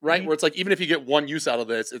effect, right? Where it's like, even if you get one use out of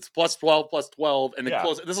this, it's +12/+12, and then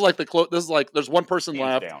close. This is like this is like there's one person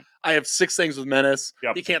left. Down. I have 6 things with Menace.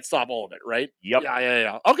 You can't stop all of it, right? Yep.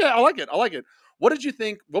 Yeah. Okay, I like it. What did you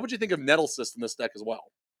think? What would you think of Nettlecyst in this deck as well?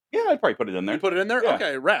 Yeah, I'd probably put it in there. You put it in there? Yeah.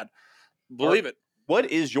 Okay, rad. Believe it. What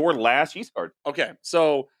is your last Yeast card? Okay,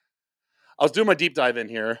 so I was doing my deep dive in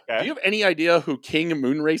here. Okay. Do you have any idea who King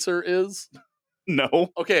Moonracer is?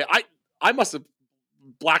 No. Okay, I must have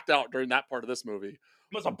blacked out during that part of this movie.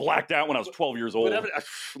 Must have blacked out when I was 12 years old.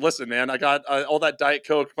 Listen, man, I got all that Diet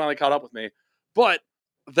Coke finally caught up with me. But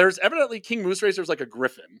there's evidently King Moonracer's like a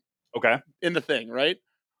griffin. Okay. In the thing, right?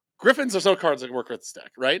 Griffins are so cards that work with this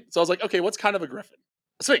deck, right? So I was like, okay, what's kind of a griffin?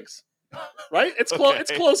 A Sphinx. Right? It's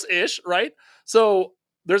it's close-ish, right? So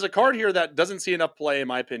there's a card here that doesn't see enough play, in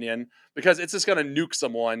my opinion, because it's just going to nuke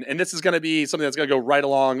someone, and this is going to be something that's going to go right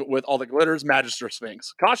along with all the glitters. Magister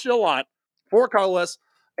Sphinx. Costs you a lot. 4 colorless.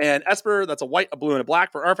 And Esper, that's a white, a blue, and a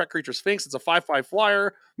black for artifact creature Sphinx. It's a 5/5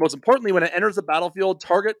 flyer. Most importantly, when it enters the battlefield,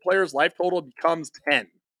 target player's life total becomes 10.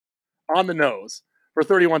 On the nose for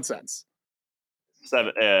 31 cents.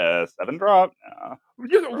 7 drop. No.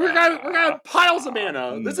 We're got piles of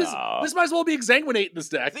mana. This might as well be Exsanguinate in this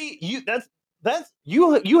deck. See,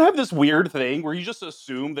 you have this weird thing where you just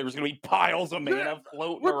assume there's going to be piles of mana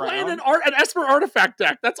floating around. We're playing an Esper artifact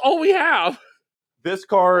deck. That's all we have. This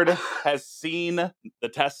card has seen the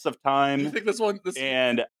tests of time. You think this one?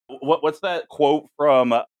 And what's that quote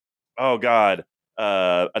from? Oh God,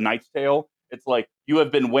 A Knight's Tale. It's like, you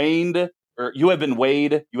have been weighed, you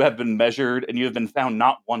have been measured, and you have been found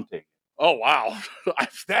not wanting. Oh wow,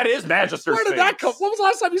 that is Magister. Where did that come? When was the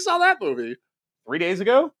last time you saw that movie? 3 days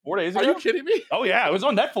ago? 4 days ago? Are you kidding me? Oh yeah, it was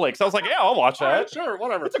on Netflix. I was like, yeah, I'll watch that. Right, sure,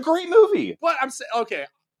 whatever. It's a great movie. But I'm saying, okay.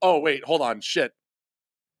 Oh wait, hold on, shit.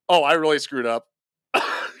 Oh, I really screwed up.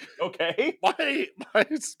 Okay. My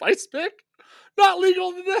spice pick not legal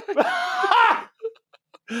in the deck.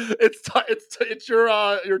 It's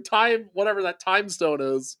your time, whatever that time stone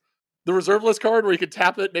is. The reserve list card where you could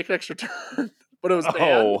tap it, make an extra turn, but it was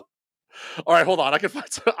banned. All right, hold on. I can find.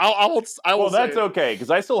 I will. Well, that's okay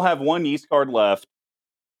because I still have one yeast card left,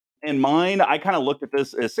 and mine. I kind of looked at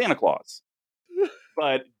this as Santa Claus,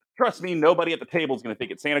 but trust me, nobody at the table is going to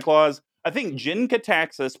think it's Santa Claus. I think Jin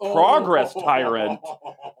Kataxis, Progress Tyrant,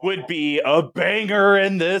 would be a banger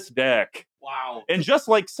in this deck. Wow! And just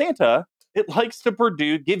like Santa, it likes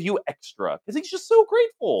to give you extra because he's just so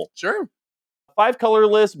grateful. Sure. 5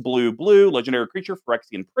 colorless, blue, legendary creature,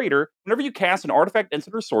 Phyrexian Praetor. Whenever you cast an artifact,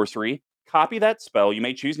 instant, or sorcery, copy that spell. You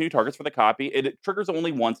may choose new targets for the copy. It triggers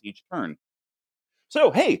only once each turn. So,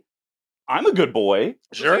 hey, I'm a good boy.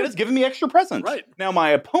 Sure. Santa's giving me extra presents. Right. Now,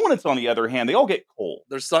 my opponents, on the other hand, they all get cold.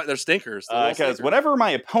 They're stinkers. Because whenever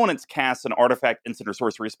my opponents cast an artifact, instant, or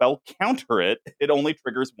sorcery spell, counter it, it only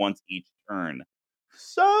triggers once each turn.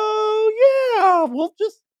 So, yeah,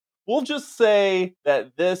 we'll just say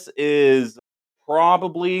that this is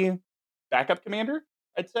probably backup commander,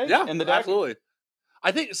 I'd say. Yeah, in the deck. Absolutely.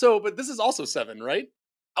 I think so, but this is also 7, right?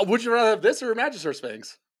 Would you rather have this or Magister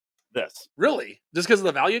Sphinx? This. Really? Just because of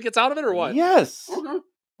the value it gets out of it, or what? Yes. Okay. All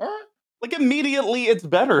right. Like, immediately, it's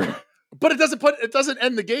better. But it doesn't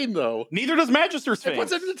end the game, though. Neither does Magister Sphinx. It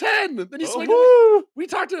puts it to 10. Then you swing it. We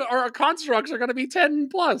talked to our constructs are going to be 10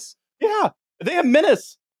 plus. Yeah, they have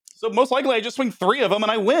menace. So most likely I just swing 3 of them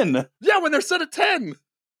and I win. Yeah, when they're set at 10.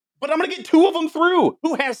 But I'm going to get 2 of them through.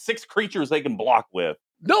 Who has 6 creatures they can block with?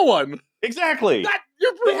 No one. Exactly.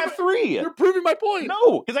 They have 3. You're proving my point.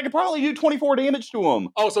 No, because I could probably do 24 damage to them.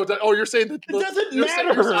 Oh, you're saying that it doesn't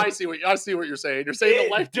matter. I see what you're saying. You're saying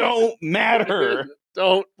the life don't matter.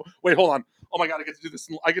 Don't wait. Hold on. Oh my god, I get to do this.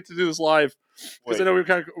 I get to do this live because I know we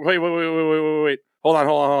kind of wait. Hold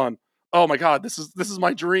on. Oh my god, this is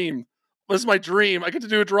my dream. This is my dream. I get to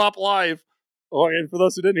do a drop live. Oh, and for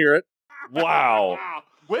those who didn't hear it, wow.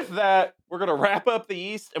 With that, we're gonna wrap up the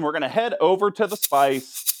East and we're gonna head over to the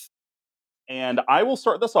Spice. And I will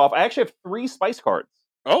start this off. I actually have 3 Spice cards.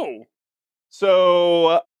 Oh,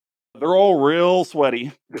 so they're all real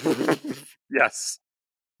sweaty. Yes.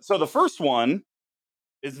 So the first one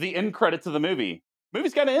is the end credits of the movie.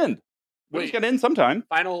 Movie's got to end. Movie's got to end sometime.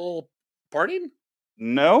 Final parting?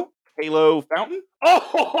 No. Halo Fountain?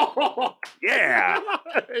 Oh! Yeah!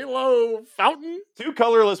 Halo Fountain? 2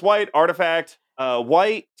 colorless white artifact.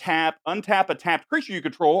 White, tap, untap a tapped creature you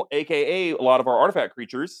control, a.k.a. a lot of our artifact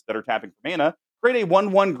creatures that are tapping for mana. Create a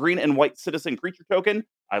 1/1 green and white citizen creature token.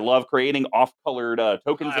 I love creating off-colored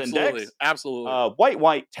tokens in decks. Absolutely.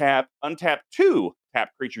 White, tap, untap 2 tap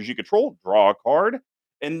creatures you control. Draw a card.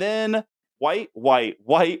 And then white,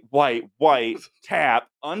 tap,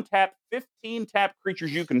 untap 15 tap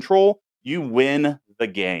creatures you control. You win the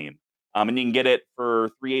game. And you can get it for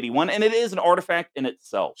 381. And it is an artifact in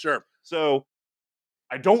itself. Sure. So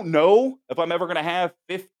I don't know if I'm ever going to have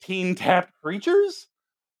 15 tapped creatures,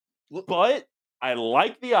 but I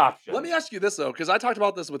like the option. Let me ask you this, though, because I talked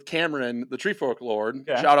about this with Cameron, the Treefolk Lord.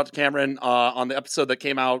 Okay. Shout out to Cameron on the episode that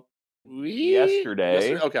came out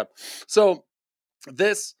yesterday. Okay. So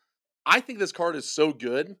I think this card is so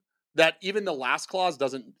good that even the last clause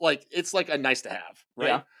doesn't, like, it's like a nice to have, right?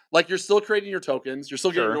 Yeah. Like, you're still creating your tokens, you're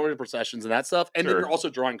still getting your processions and that stuff, and then you're also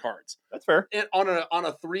drawing cards. That's fair. And on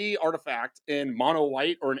a 3 artifact in mono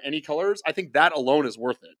white or in any colors, I think that alone is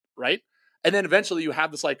worth it, right? And then eventually you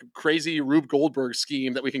have this like crazy Rube Goldberg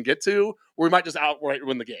scheme that we can get to, where we might just outright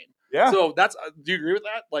win the game. Yeah. So that's, do you agree with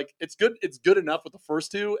that? Like, it's good enough with the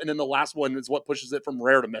first 2, and then the last one is what pushes it from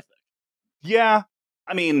rare to mythic. Yeah.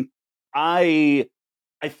 I mean, I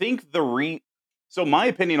think so my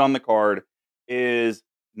opinion on the card is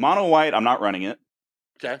mono white. I'm not running it.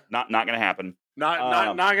 Okay. Not going to happen. Not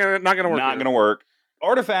gonna work. Not going to work.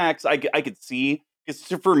 Artifacts, I could see. Because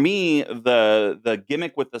for me, the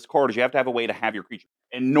gimmick with this card is you have to have a way to have your creature.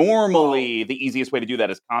 And normally, the easiest way to do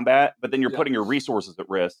that is combat, but then you're putting your resources at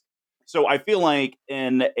risk. So I feel like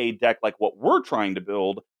in a deck like what we're trying to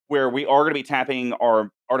build, where we are going to be tapping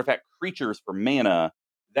our artifact creatures for mana,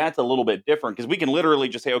 that's a little bit different. Because we can literally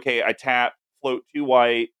just say, okay, I tap, float 2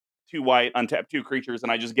 white, untap 2 creatures,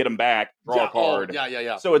 and I just get them back, draw a card.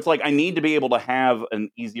 Yeah. So it's like I need to be able to have an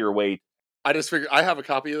easier way. I just figured I have a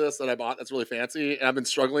copy of this that I bought that's really fancy, and I've been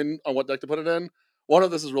struggling on what deck to put it in. One of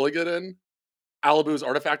this is really good in Alibu's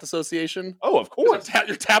Artifact Association. Oh, of course.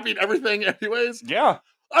 You're tapping everything anyways. Yeah.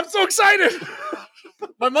 I'm so excited.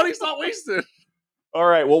 My money's not wasted. All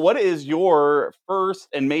right. Well, what is your first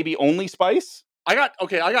and maybe only spice? I got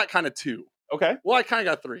kind of 2. Okay. Well, I kind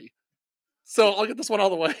of got 3. So I'll get this one out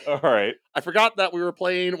of the way. All right. I forgot that we were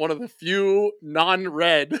playing one of the few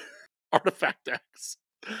non-red artifact decks.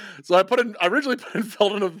 So I originally put in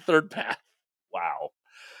Felden of the Third Path. Wow.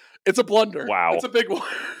 It's a blunder. Wow. It's a big one.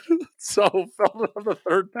 So Felden of the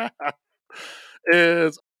Third Path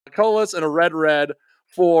is a colorless and a red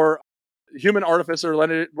for human artificer,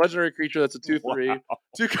 legendary creature that's a 2/3. Wow.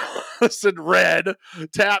 2 colorless and red.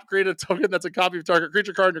 Tap, create a token that's a copy of target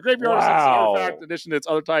creature card in your graveyard. Wow. Artifact, in addition to its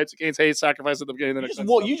other types, it gains haste, sacrifice at the beginning of the next turn.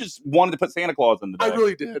 You just wanted to put Santa Claus in the deck. I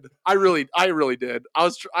really did. I really did.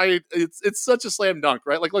 It's such a slam dunk,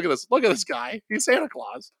 right? Like, look at this. Look at this guy. He's Santa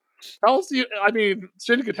Claus. How else do you, I mean,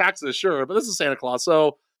 Shindig attacks this, sure, but this is Santa Claus.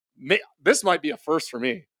 So this might be a first for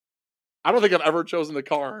me. I don't think I've ever chosen a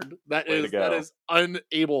card that Way to is go.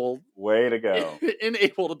 unable, Way to go.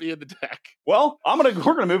 unable to be in the deck. Well, we're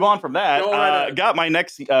gonna move on from that. Go right ahead. Got my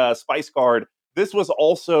next spice card. This was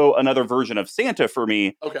also another version of Santa for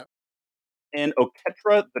me. Okay. And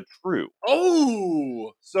Oketra the True.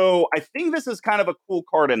 Oh! So I think this is kind of a cool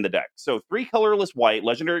card in the deck. So 3 colorless white,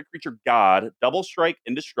 legendary creature god, double strike,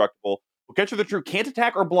 indestructible. Oketra the True can't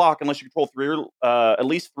attack or block unless you control 3 or at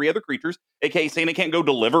least 3 other creatures. AKA Santa can't go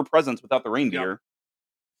deliver presents without the reindeer. Yep.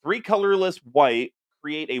 3 colorless white,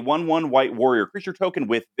 create a 1/1 white warrior creature token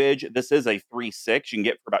with Vig. This is a 3/6 you can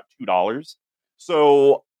get for about $2.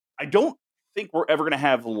 So I don't think we're ever going to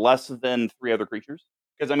have less than 3 other creatures.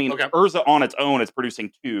 Because, I mean, Okay. Urza on its own is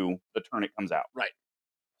producing 2 the turn it comes out. Right.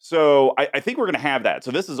 So I think we're going to have that.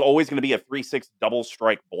 So this is always going to be a 3/6 double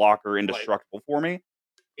strike blocker indestructible for me.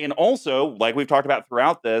 And also, like we've talked about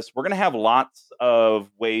throughout this, we're going to have lots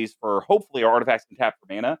of ways for hopefully our artifacts can tap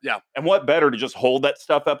for mana. Yeah. And what better to just hold that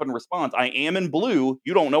stuff up in response? I am in blue.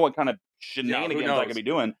 You don't know what kind of shenanigans I could be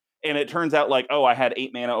doing. And it turns out like, oh, I had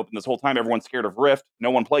 8 mana open this whole time. Everyone's scared of Rift.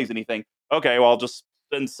 No one plays anything. Okay, well, I'll just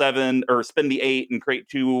spend the 8 and create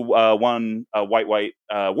 2 white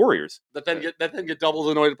warriors. That then get double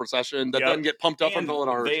anointed procession. That then get pumped up and on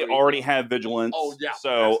Volinar. They already have vigilance. Oh yeah. So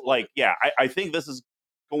absolutely. like I think this is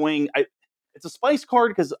going. It's a spice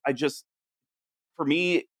card because for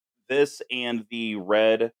me this and the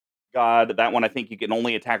red god, that one I think you can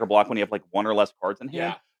only attack or block when you have like 1 or less cards in hand.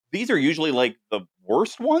 Yeah. These are usually like the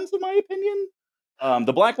worst ones in my opinion.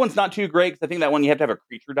 The black one's not too great because I think that one you have to have a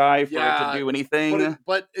creature die for it to do anything.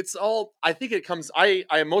 But it's all. I think it comes. I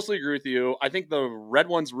mostly agree with you. I think the red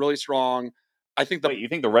one's really strong. I think Wait, you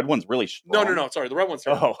think the red one's really strong? No. Sorry, the red one's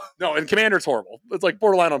terrible. Oh. No, and Commander's horrible. It's like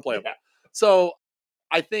borderline unplayable. Yeah. So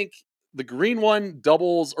I think the green one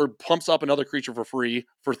doubles or pumps up another creature for free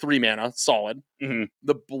for 3 mana, solid. Mm-hmm.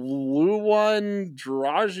 The blue one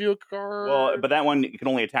draws you a card. Well, but that one you can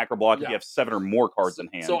only attack or block if you have 7 or more cards in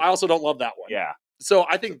hand. So I also don't love that one. Yeah. So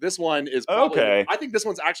I think this one is probably, okay. I think this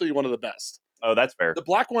one's actually one of the best. Oh, that's fair. The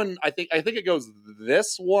black one, I think it goes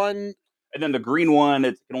this one, and then the green one,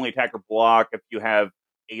 it can only attack or block if you have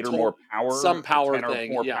 8 or more power, some power 10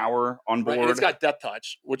 thing, or more power on board. Right. And it's got Death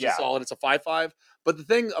Touch, which is solid. It's a 5/5. But the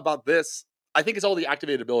thing about this, I think it's all the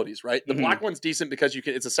activated abilities, right? The black one's decent because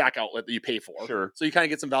it's a sack outlet that you pay for. Sure. So you kind of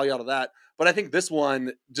get some value out of that. But I think this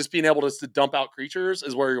one, just being able to dump out creatures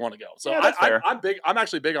is where you want to go. So I'm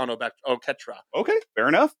actually big on Oketra. Okay, fair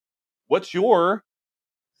enough. What's your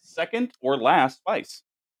second or last spice?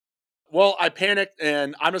 Well, I panicked,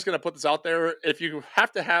 and I'm just going to put this out there. If you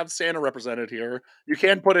have to have Santa represented here, you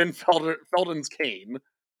can put in Felden's Cane,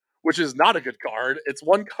 which is not a good card. It's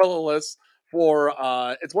 1 colorless for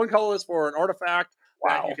an artifact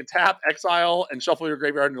that you can tap, exile, and shuffle your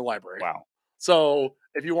graveyard into the library. Wow. So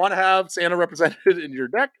if you want to have Santa represented in your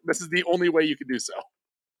deck, this is the only way you can do so.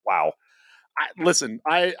 Wow.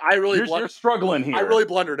 I really you're struggling here. I really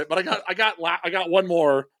blundered it, but I got one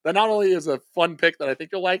more that not only is a fun pick that I think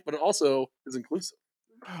you'll like, but it also is inclusive.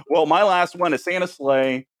 Well, my last one is Santa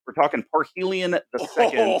Sleigh. We're talking Parhelion the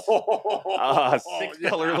Second, 6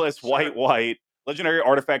 colorless white legendary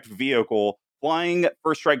artifact vehicle, flying,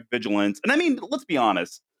 first strike, vigilance. And I mean, let's be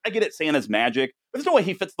honest. I get it, Santa's magic, but there's no way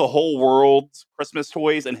he fits the whole world's Christmas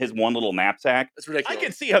toys in his one little knapsack. That's ridiculous. I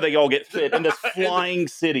can see how they all get fit in this flying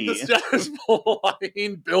city. This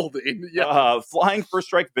flying building. Yeah. Flying, first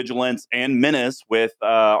strike, vigilance, and menace with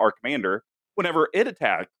our commander. Whenever it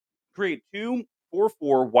attacks, create 2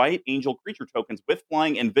 4/4 white angel creature tokens with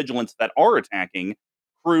flying and vigilance that are attacking.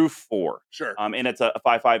 Crew 4. Sure. And it's a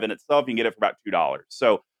 5/5 in itself. You can get it for about $2.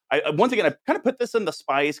 So once again, I kind of put this in the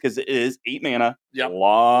spice because it is 8 mana, a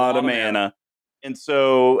lot of mana. And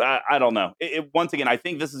so I don't know. Once again, I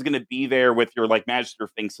think this is going to be there with your like Magister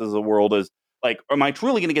Finks of the world. Is like, am I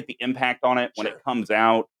truly going to get the impact on it when it comes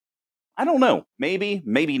out? I don't know. Maybe,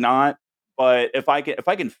 maybe not. But if I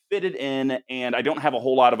can fit it in, and I don't have a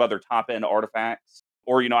whole lot of other top end artifacts,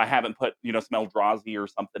 or I haven't put some Eldrazi or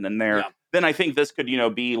something in there, then I think this could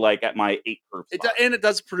be like at my 8 curve. And it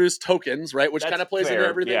does produce tokens, right? Which kind of plays into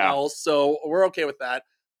everything else. So we're okay with that.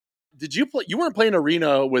 Did you play? You weren't playing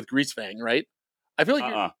Arena with Greasefang, right? I feel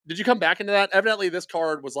like did you come back into that? Evidently, this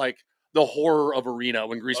card was like the horror of Arena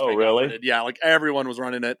when Greasefang got printed. Yeah, like everyone was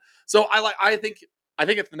running it. So I think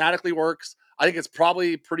it thematically works. I think it's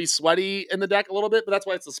probably pretty sweaty in the deck a little bit, but that's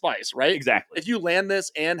why it's the spice, right? Exactly. If you land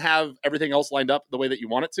this and have everything else lined up the way that you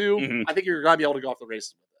want it to, I think you're going to be able to go off the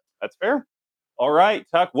races with it. That's fair. All right,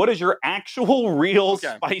 Tuck, what is your actual real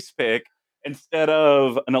spice pick instead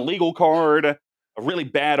of an illegal card, a really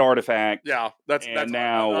bad artifact? Yeah, that's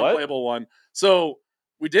now an what? unplayable one. So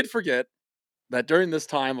we did forget that during this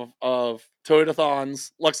time of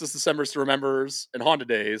Toyotathons, Lexus Decembers to Remembers, and Honda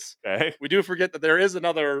Days, we do forget that there is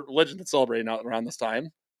another religion that's celebrating out around this time.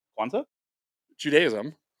 Kwanzaa?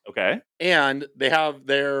 Judaism. Okay. And they have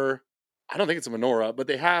their, I don't think it's a menorah, but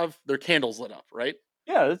they have their candles lit up, right?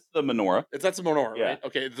 Yeah, it's the menorah. That's a menorah, right?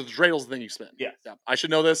 Okay, the dreidel's the thing you spin. Yes. Yeah. I should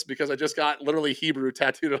know this because I just got literally Hebrew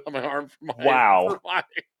tattooed on my arm for my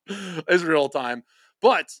Israel time.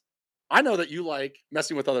 But I know that you like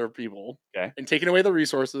messing with other people and taking away the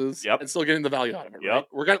resources and still getting the value out of it, right?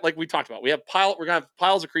 We're gonna, like we talked about, we're gonna have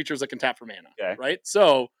piles of creatures that can tap for mana, right?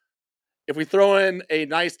 So if we throw in a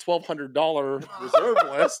nice $1,200 reserve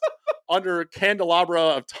list under Candelabra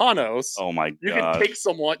of Tawnos, oh my god, you can take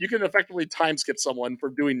someone, you can effectively time skip someone for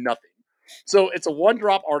doing nothing. So it's a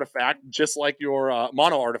 1-drop artifact, just like your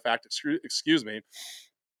mono artifact. Excuse me,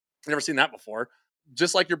 I've never seen that before.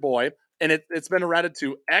 Just like your boy, and it's been errated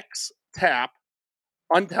to X tap,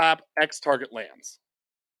 untap X target lands.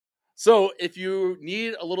 So if you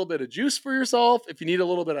need a little bit of juice for yourself, if you need a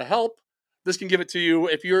little bit of help, this can give it to you.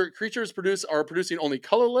 If your creatures are producing only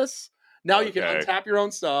colorless, now you can untap your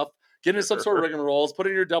own stuff, get into some sort of rigmaroles, put it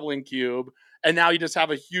in your doubling cube, and now you just have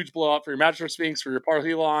a huge blowout for your Magic Sphinx, for your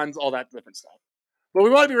Parhelons, all that different stuff. But we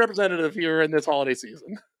want to be representative here in this holiday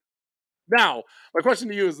season. Now, my question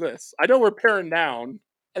to you is this. I know we're paring down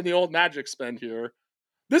and the old Magic spend here.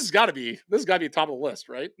 This has got to be top of the list,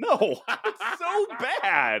 right? No, it's so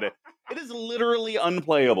bad. It is literally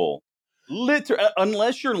unplayable.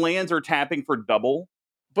 Unless your lands are tapping for double.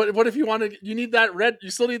 But what if you need that red? You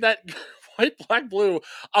still need that white, black, blue.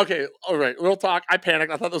 Okay, all right. Real talk. I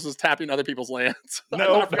panicked. I thought this was tapping other people's lands.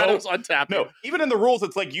 I forgot it was untapping. No, even in the rules,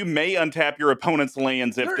 it's like you may untap your opponent's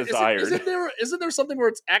lands if desired. Isn't there something where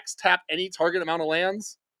it's X tap any target amount of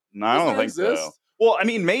lands? No, I don't think so. Well, I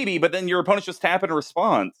mean, maybe, but then your opponent's just tapping a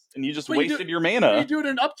response, and you just wasted your mana. You do it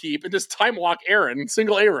in upkeep and just time walk Aaron,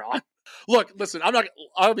 single Aaron. Look, listen,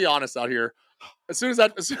 I'll be honest out here. As soon as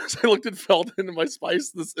I looked at Felden and my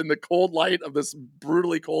spice in the cold light of this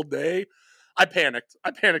brutally cold day, I panicked.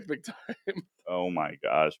 I panicked big time. Oh my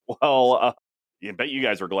gosh. Well, I bet you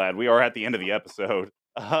guys are glad we are at the end of the episode.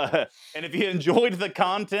 And if you enjoyed the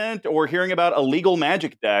content or hearing about illegal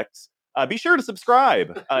Magic decks, be sure to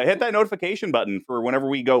subscribe. Hit that notification button for whenever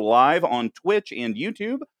we go live on Twitch and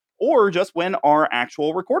YouTube, or just when our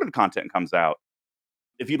actual recorded content comes out.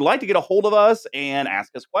 If you'd like to get a hold of us and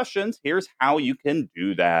ask us questions, here's how you can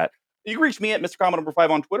do that. You can reach me at Mr. Common number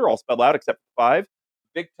 5 on Twitter, all spelled out except for 5.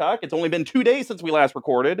 Big Tuck, it's only been 2 days since we last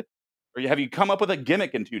recorded. Or have you come up with a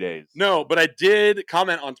gimmick in 2 days? No, but I did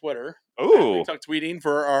comment on Twitter. Ooh. Big Tuck tweeting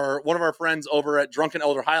for one of our friends over at Drunken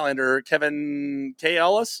Elder Highlander, Kevin K.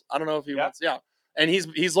 Ellis. I don't know if he wants. Yeah. And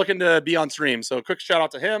he's looking to be on stream. So quick shout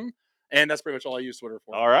out to him. And that's pretty much all I use Twitter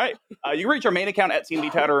for. All right. You can reach our main account at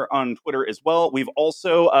CMD Tatter on Twitter as well. We've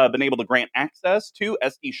also been able to grant access to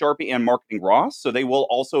SD Sharpie and Marketing Ross. So they will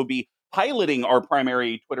also be piloting our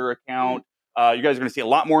primary Twitter account. You guys are going to see a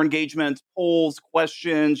lot more engagement, polls,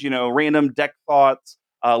 questions, random deck thoughts,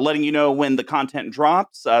 letting you know when the content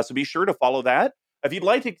drops. So be sure to follow that. If you'd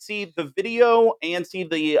like to see the video and see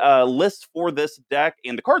the list for this deck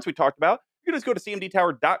and the cards we talked about, you can just go to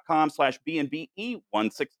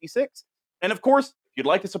cmdtower.com/BNBE166. And of course, if you'd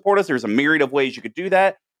like to support us, there's a myriad of ways you could do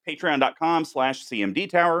that.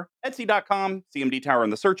 Patreon.com/CMDTower, Etsy.com, CMD Tower in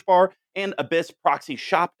the search bar, and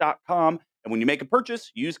AbyssProxyShop.com. And when you make a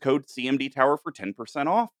purchase, use code CMD Tower for 10%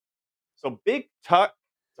 off. So Big Tuck,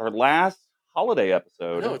 it's our last holiday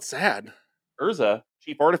episode. No, it's sad. Urza,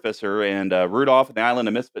 Chief Artificer, and Rudolph and the Island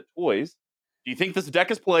of Misfit Toys. Do you think this deck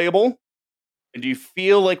is playable? And do you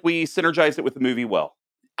feel like we synergized it with the movie well?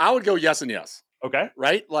 I would go yes and yes. Okay.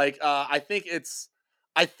 Right? Like, I think,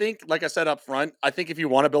 like I said up front, I think if you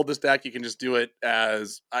want to build this deck, you can just do it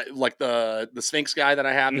as like the Sphinx guy that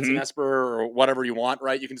I have. It's an Esper or whatever you want,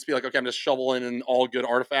 right? You can just be like, okay, I'm just shoveling in all good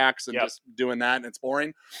artifacts and just doing that, and it's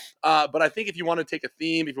boring. But I think if you want to take a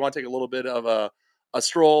theme, if you want to take a little bit of a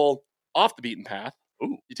stroll off the beaten path,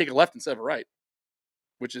 you take a left instead of a right,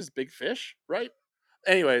 which is Big Fish, right?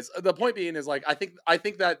 Anyways, the point being is like I think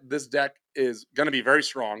that this deck is going to be very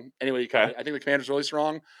strong. Anyway, I think the commander's really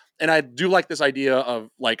strong, and I do like this idea of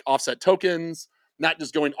like offset tokens, not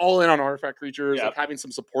just going all in on artifact creatures, like having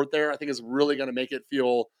some support there. I think is really going to make it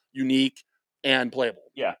feel unique and playable.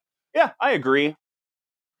 Yeah, I agree.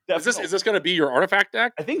 Is this going to be your artifact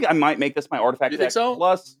deck? I think I might make this my artifact deck. Think so?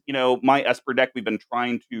 Plus, my Esper deck we've been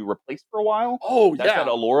trying to replace for a while. Oh, That's that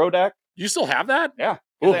Aloro deck. You still have that? Yeah.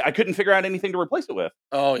 I couldn't figure out anything to replace it with.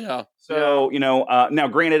 Oh, yeah. So, now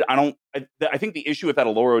granted, I think the issue with that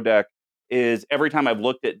Aloro deck is every time I've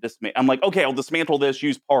looked at this, I'm like, okay, I'll dismantle this,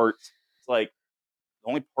 use parts. It's like, the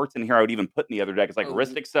only parts in here I would even put in the other deck is like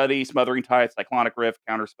Rhystic Study, Smothering Tithe, Cyclonic Rift,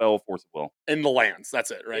 Counterspell, Force of Will. In the lands,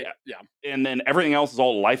 that's it, right? Yeah. And then everything else is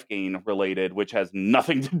all life gain related, which has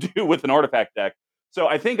nothing to do with an artifact deck. So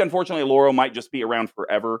I think, unfortunately, Loro might just be around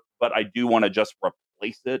forever, but I do want to just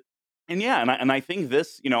replace it. And yeah, and I think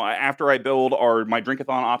this, after I build my Drinkathon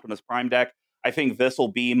Optimus Prime deck, I think this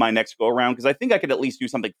will be my next go around because I think I could at least do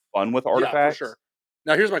something fun with artifacts. Yeah, for sure.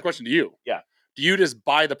 Now, here's my question to you. Yeah. Do you just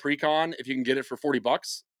buy the precon if you can get it for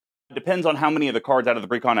 $40? It depends on how many of the cards out of the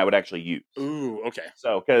precon I would actually use. Ooh, okay.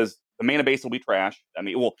 So, because the mana base will be trash. I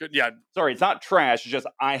mean, sorry, it's not trash. It's just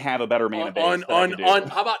I have a better mana base.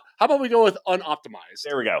 How about we go with unoptimized?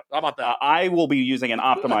 There we go. How about that? I will be using an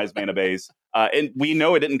optimized mana base. And we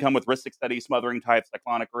know it didn't come with Rhystic Study, Smothering Tithe,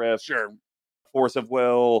 Cyclonic Rift, sure, Force of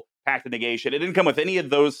Will, Pact of Negation. It didn't come with any of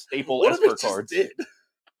those staple Esper cards. Did?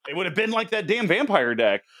 It would have been like that damn vampire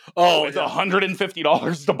deck. Oh, it's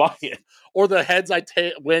 $150 to buy it. Or the heads I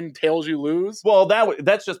win, tails you lose. Well,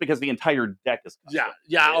 that's just because the entire deck is custom.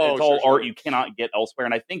 Yeah. It's all art you cannot get elsewhere.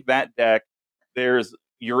 And I think that deck,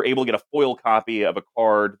 you're able to get a foil copy of a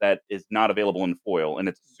card that is not available in foil, and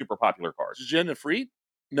it's a super popular card. Djinn Efreet?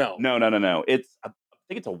 No. No. I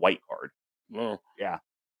think it's a white card. Oh. Yeah.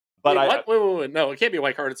 But wait. No, it can't be a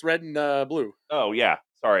white card. It's red and blue. Oh, yeah.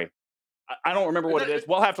 Sorry. I don't remember what it is.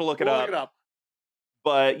 We'll have to look it up. Look it up.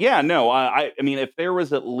 But yeah, no, I mean, if there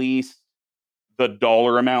was at least the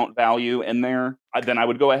dollar amount value in there, then I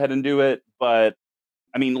would go ahead and do it. But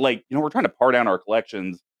I mean, we're trying to par down our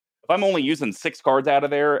collections. If I'm only using 6 cards out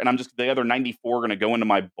of there and I'm just the other 94 going to go into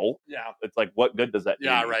my bulk, it's like, what good does that do?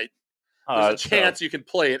 Yeah, right. There's a chance you can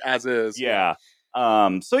play it as is. Yeah.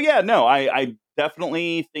 I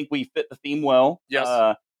definitely think we fit the theme well.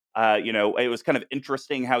 Yes. It was kind of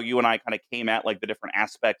interesting how you and I kind of came at the different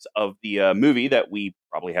aspects of the movie that we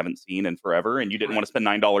probably haven't seen in forever, and you didn't want to spend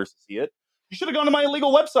 $9 to see it. You should have gone to my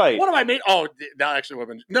illegal website. What have I made? Oh, that actually would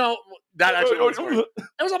have been... No, that actually it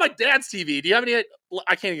was on my dad's TV. Do you have any...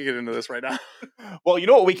 I can't get into this right now. Well, you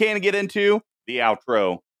know what we can get into? The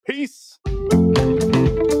outro. Peace.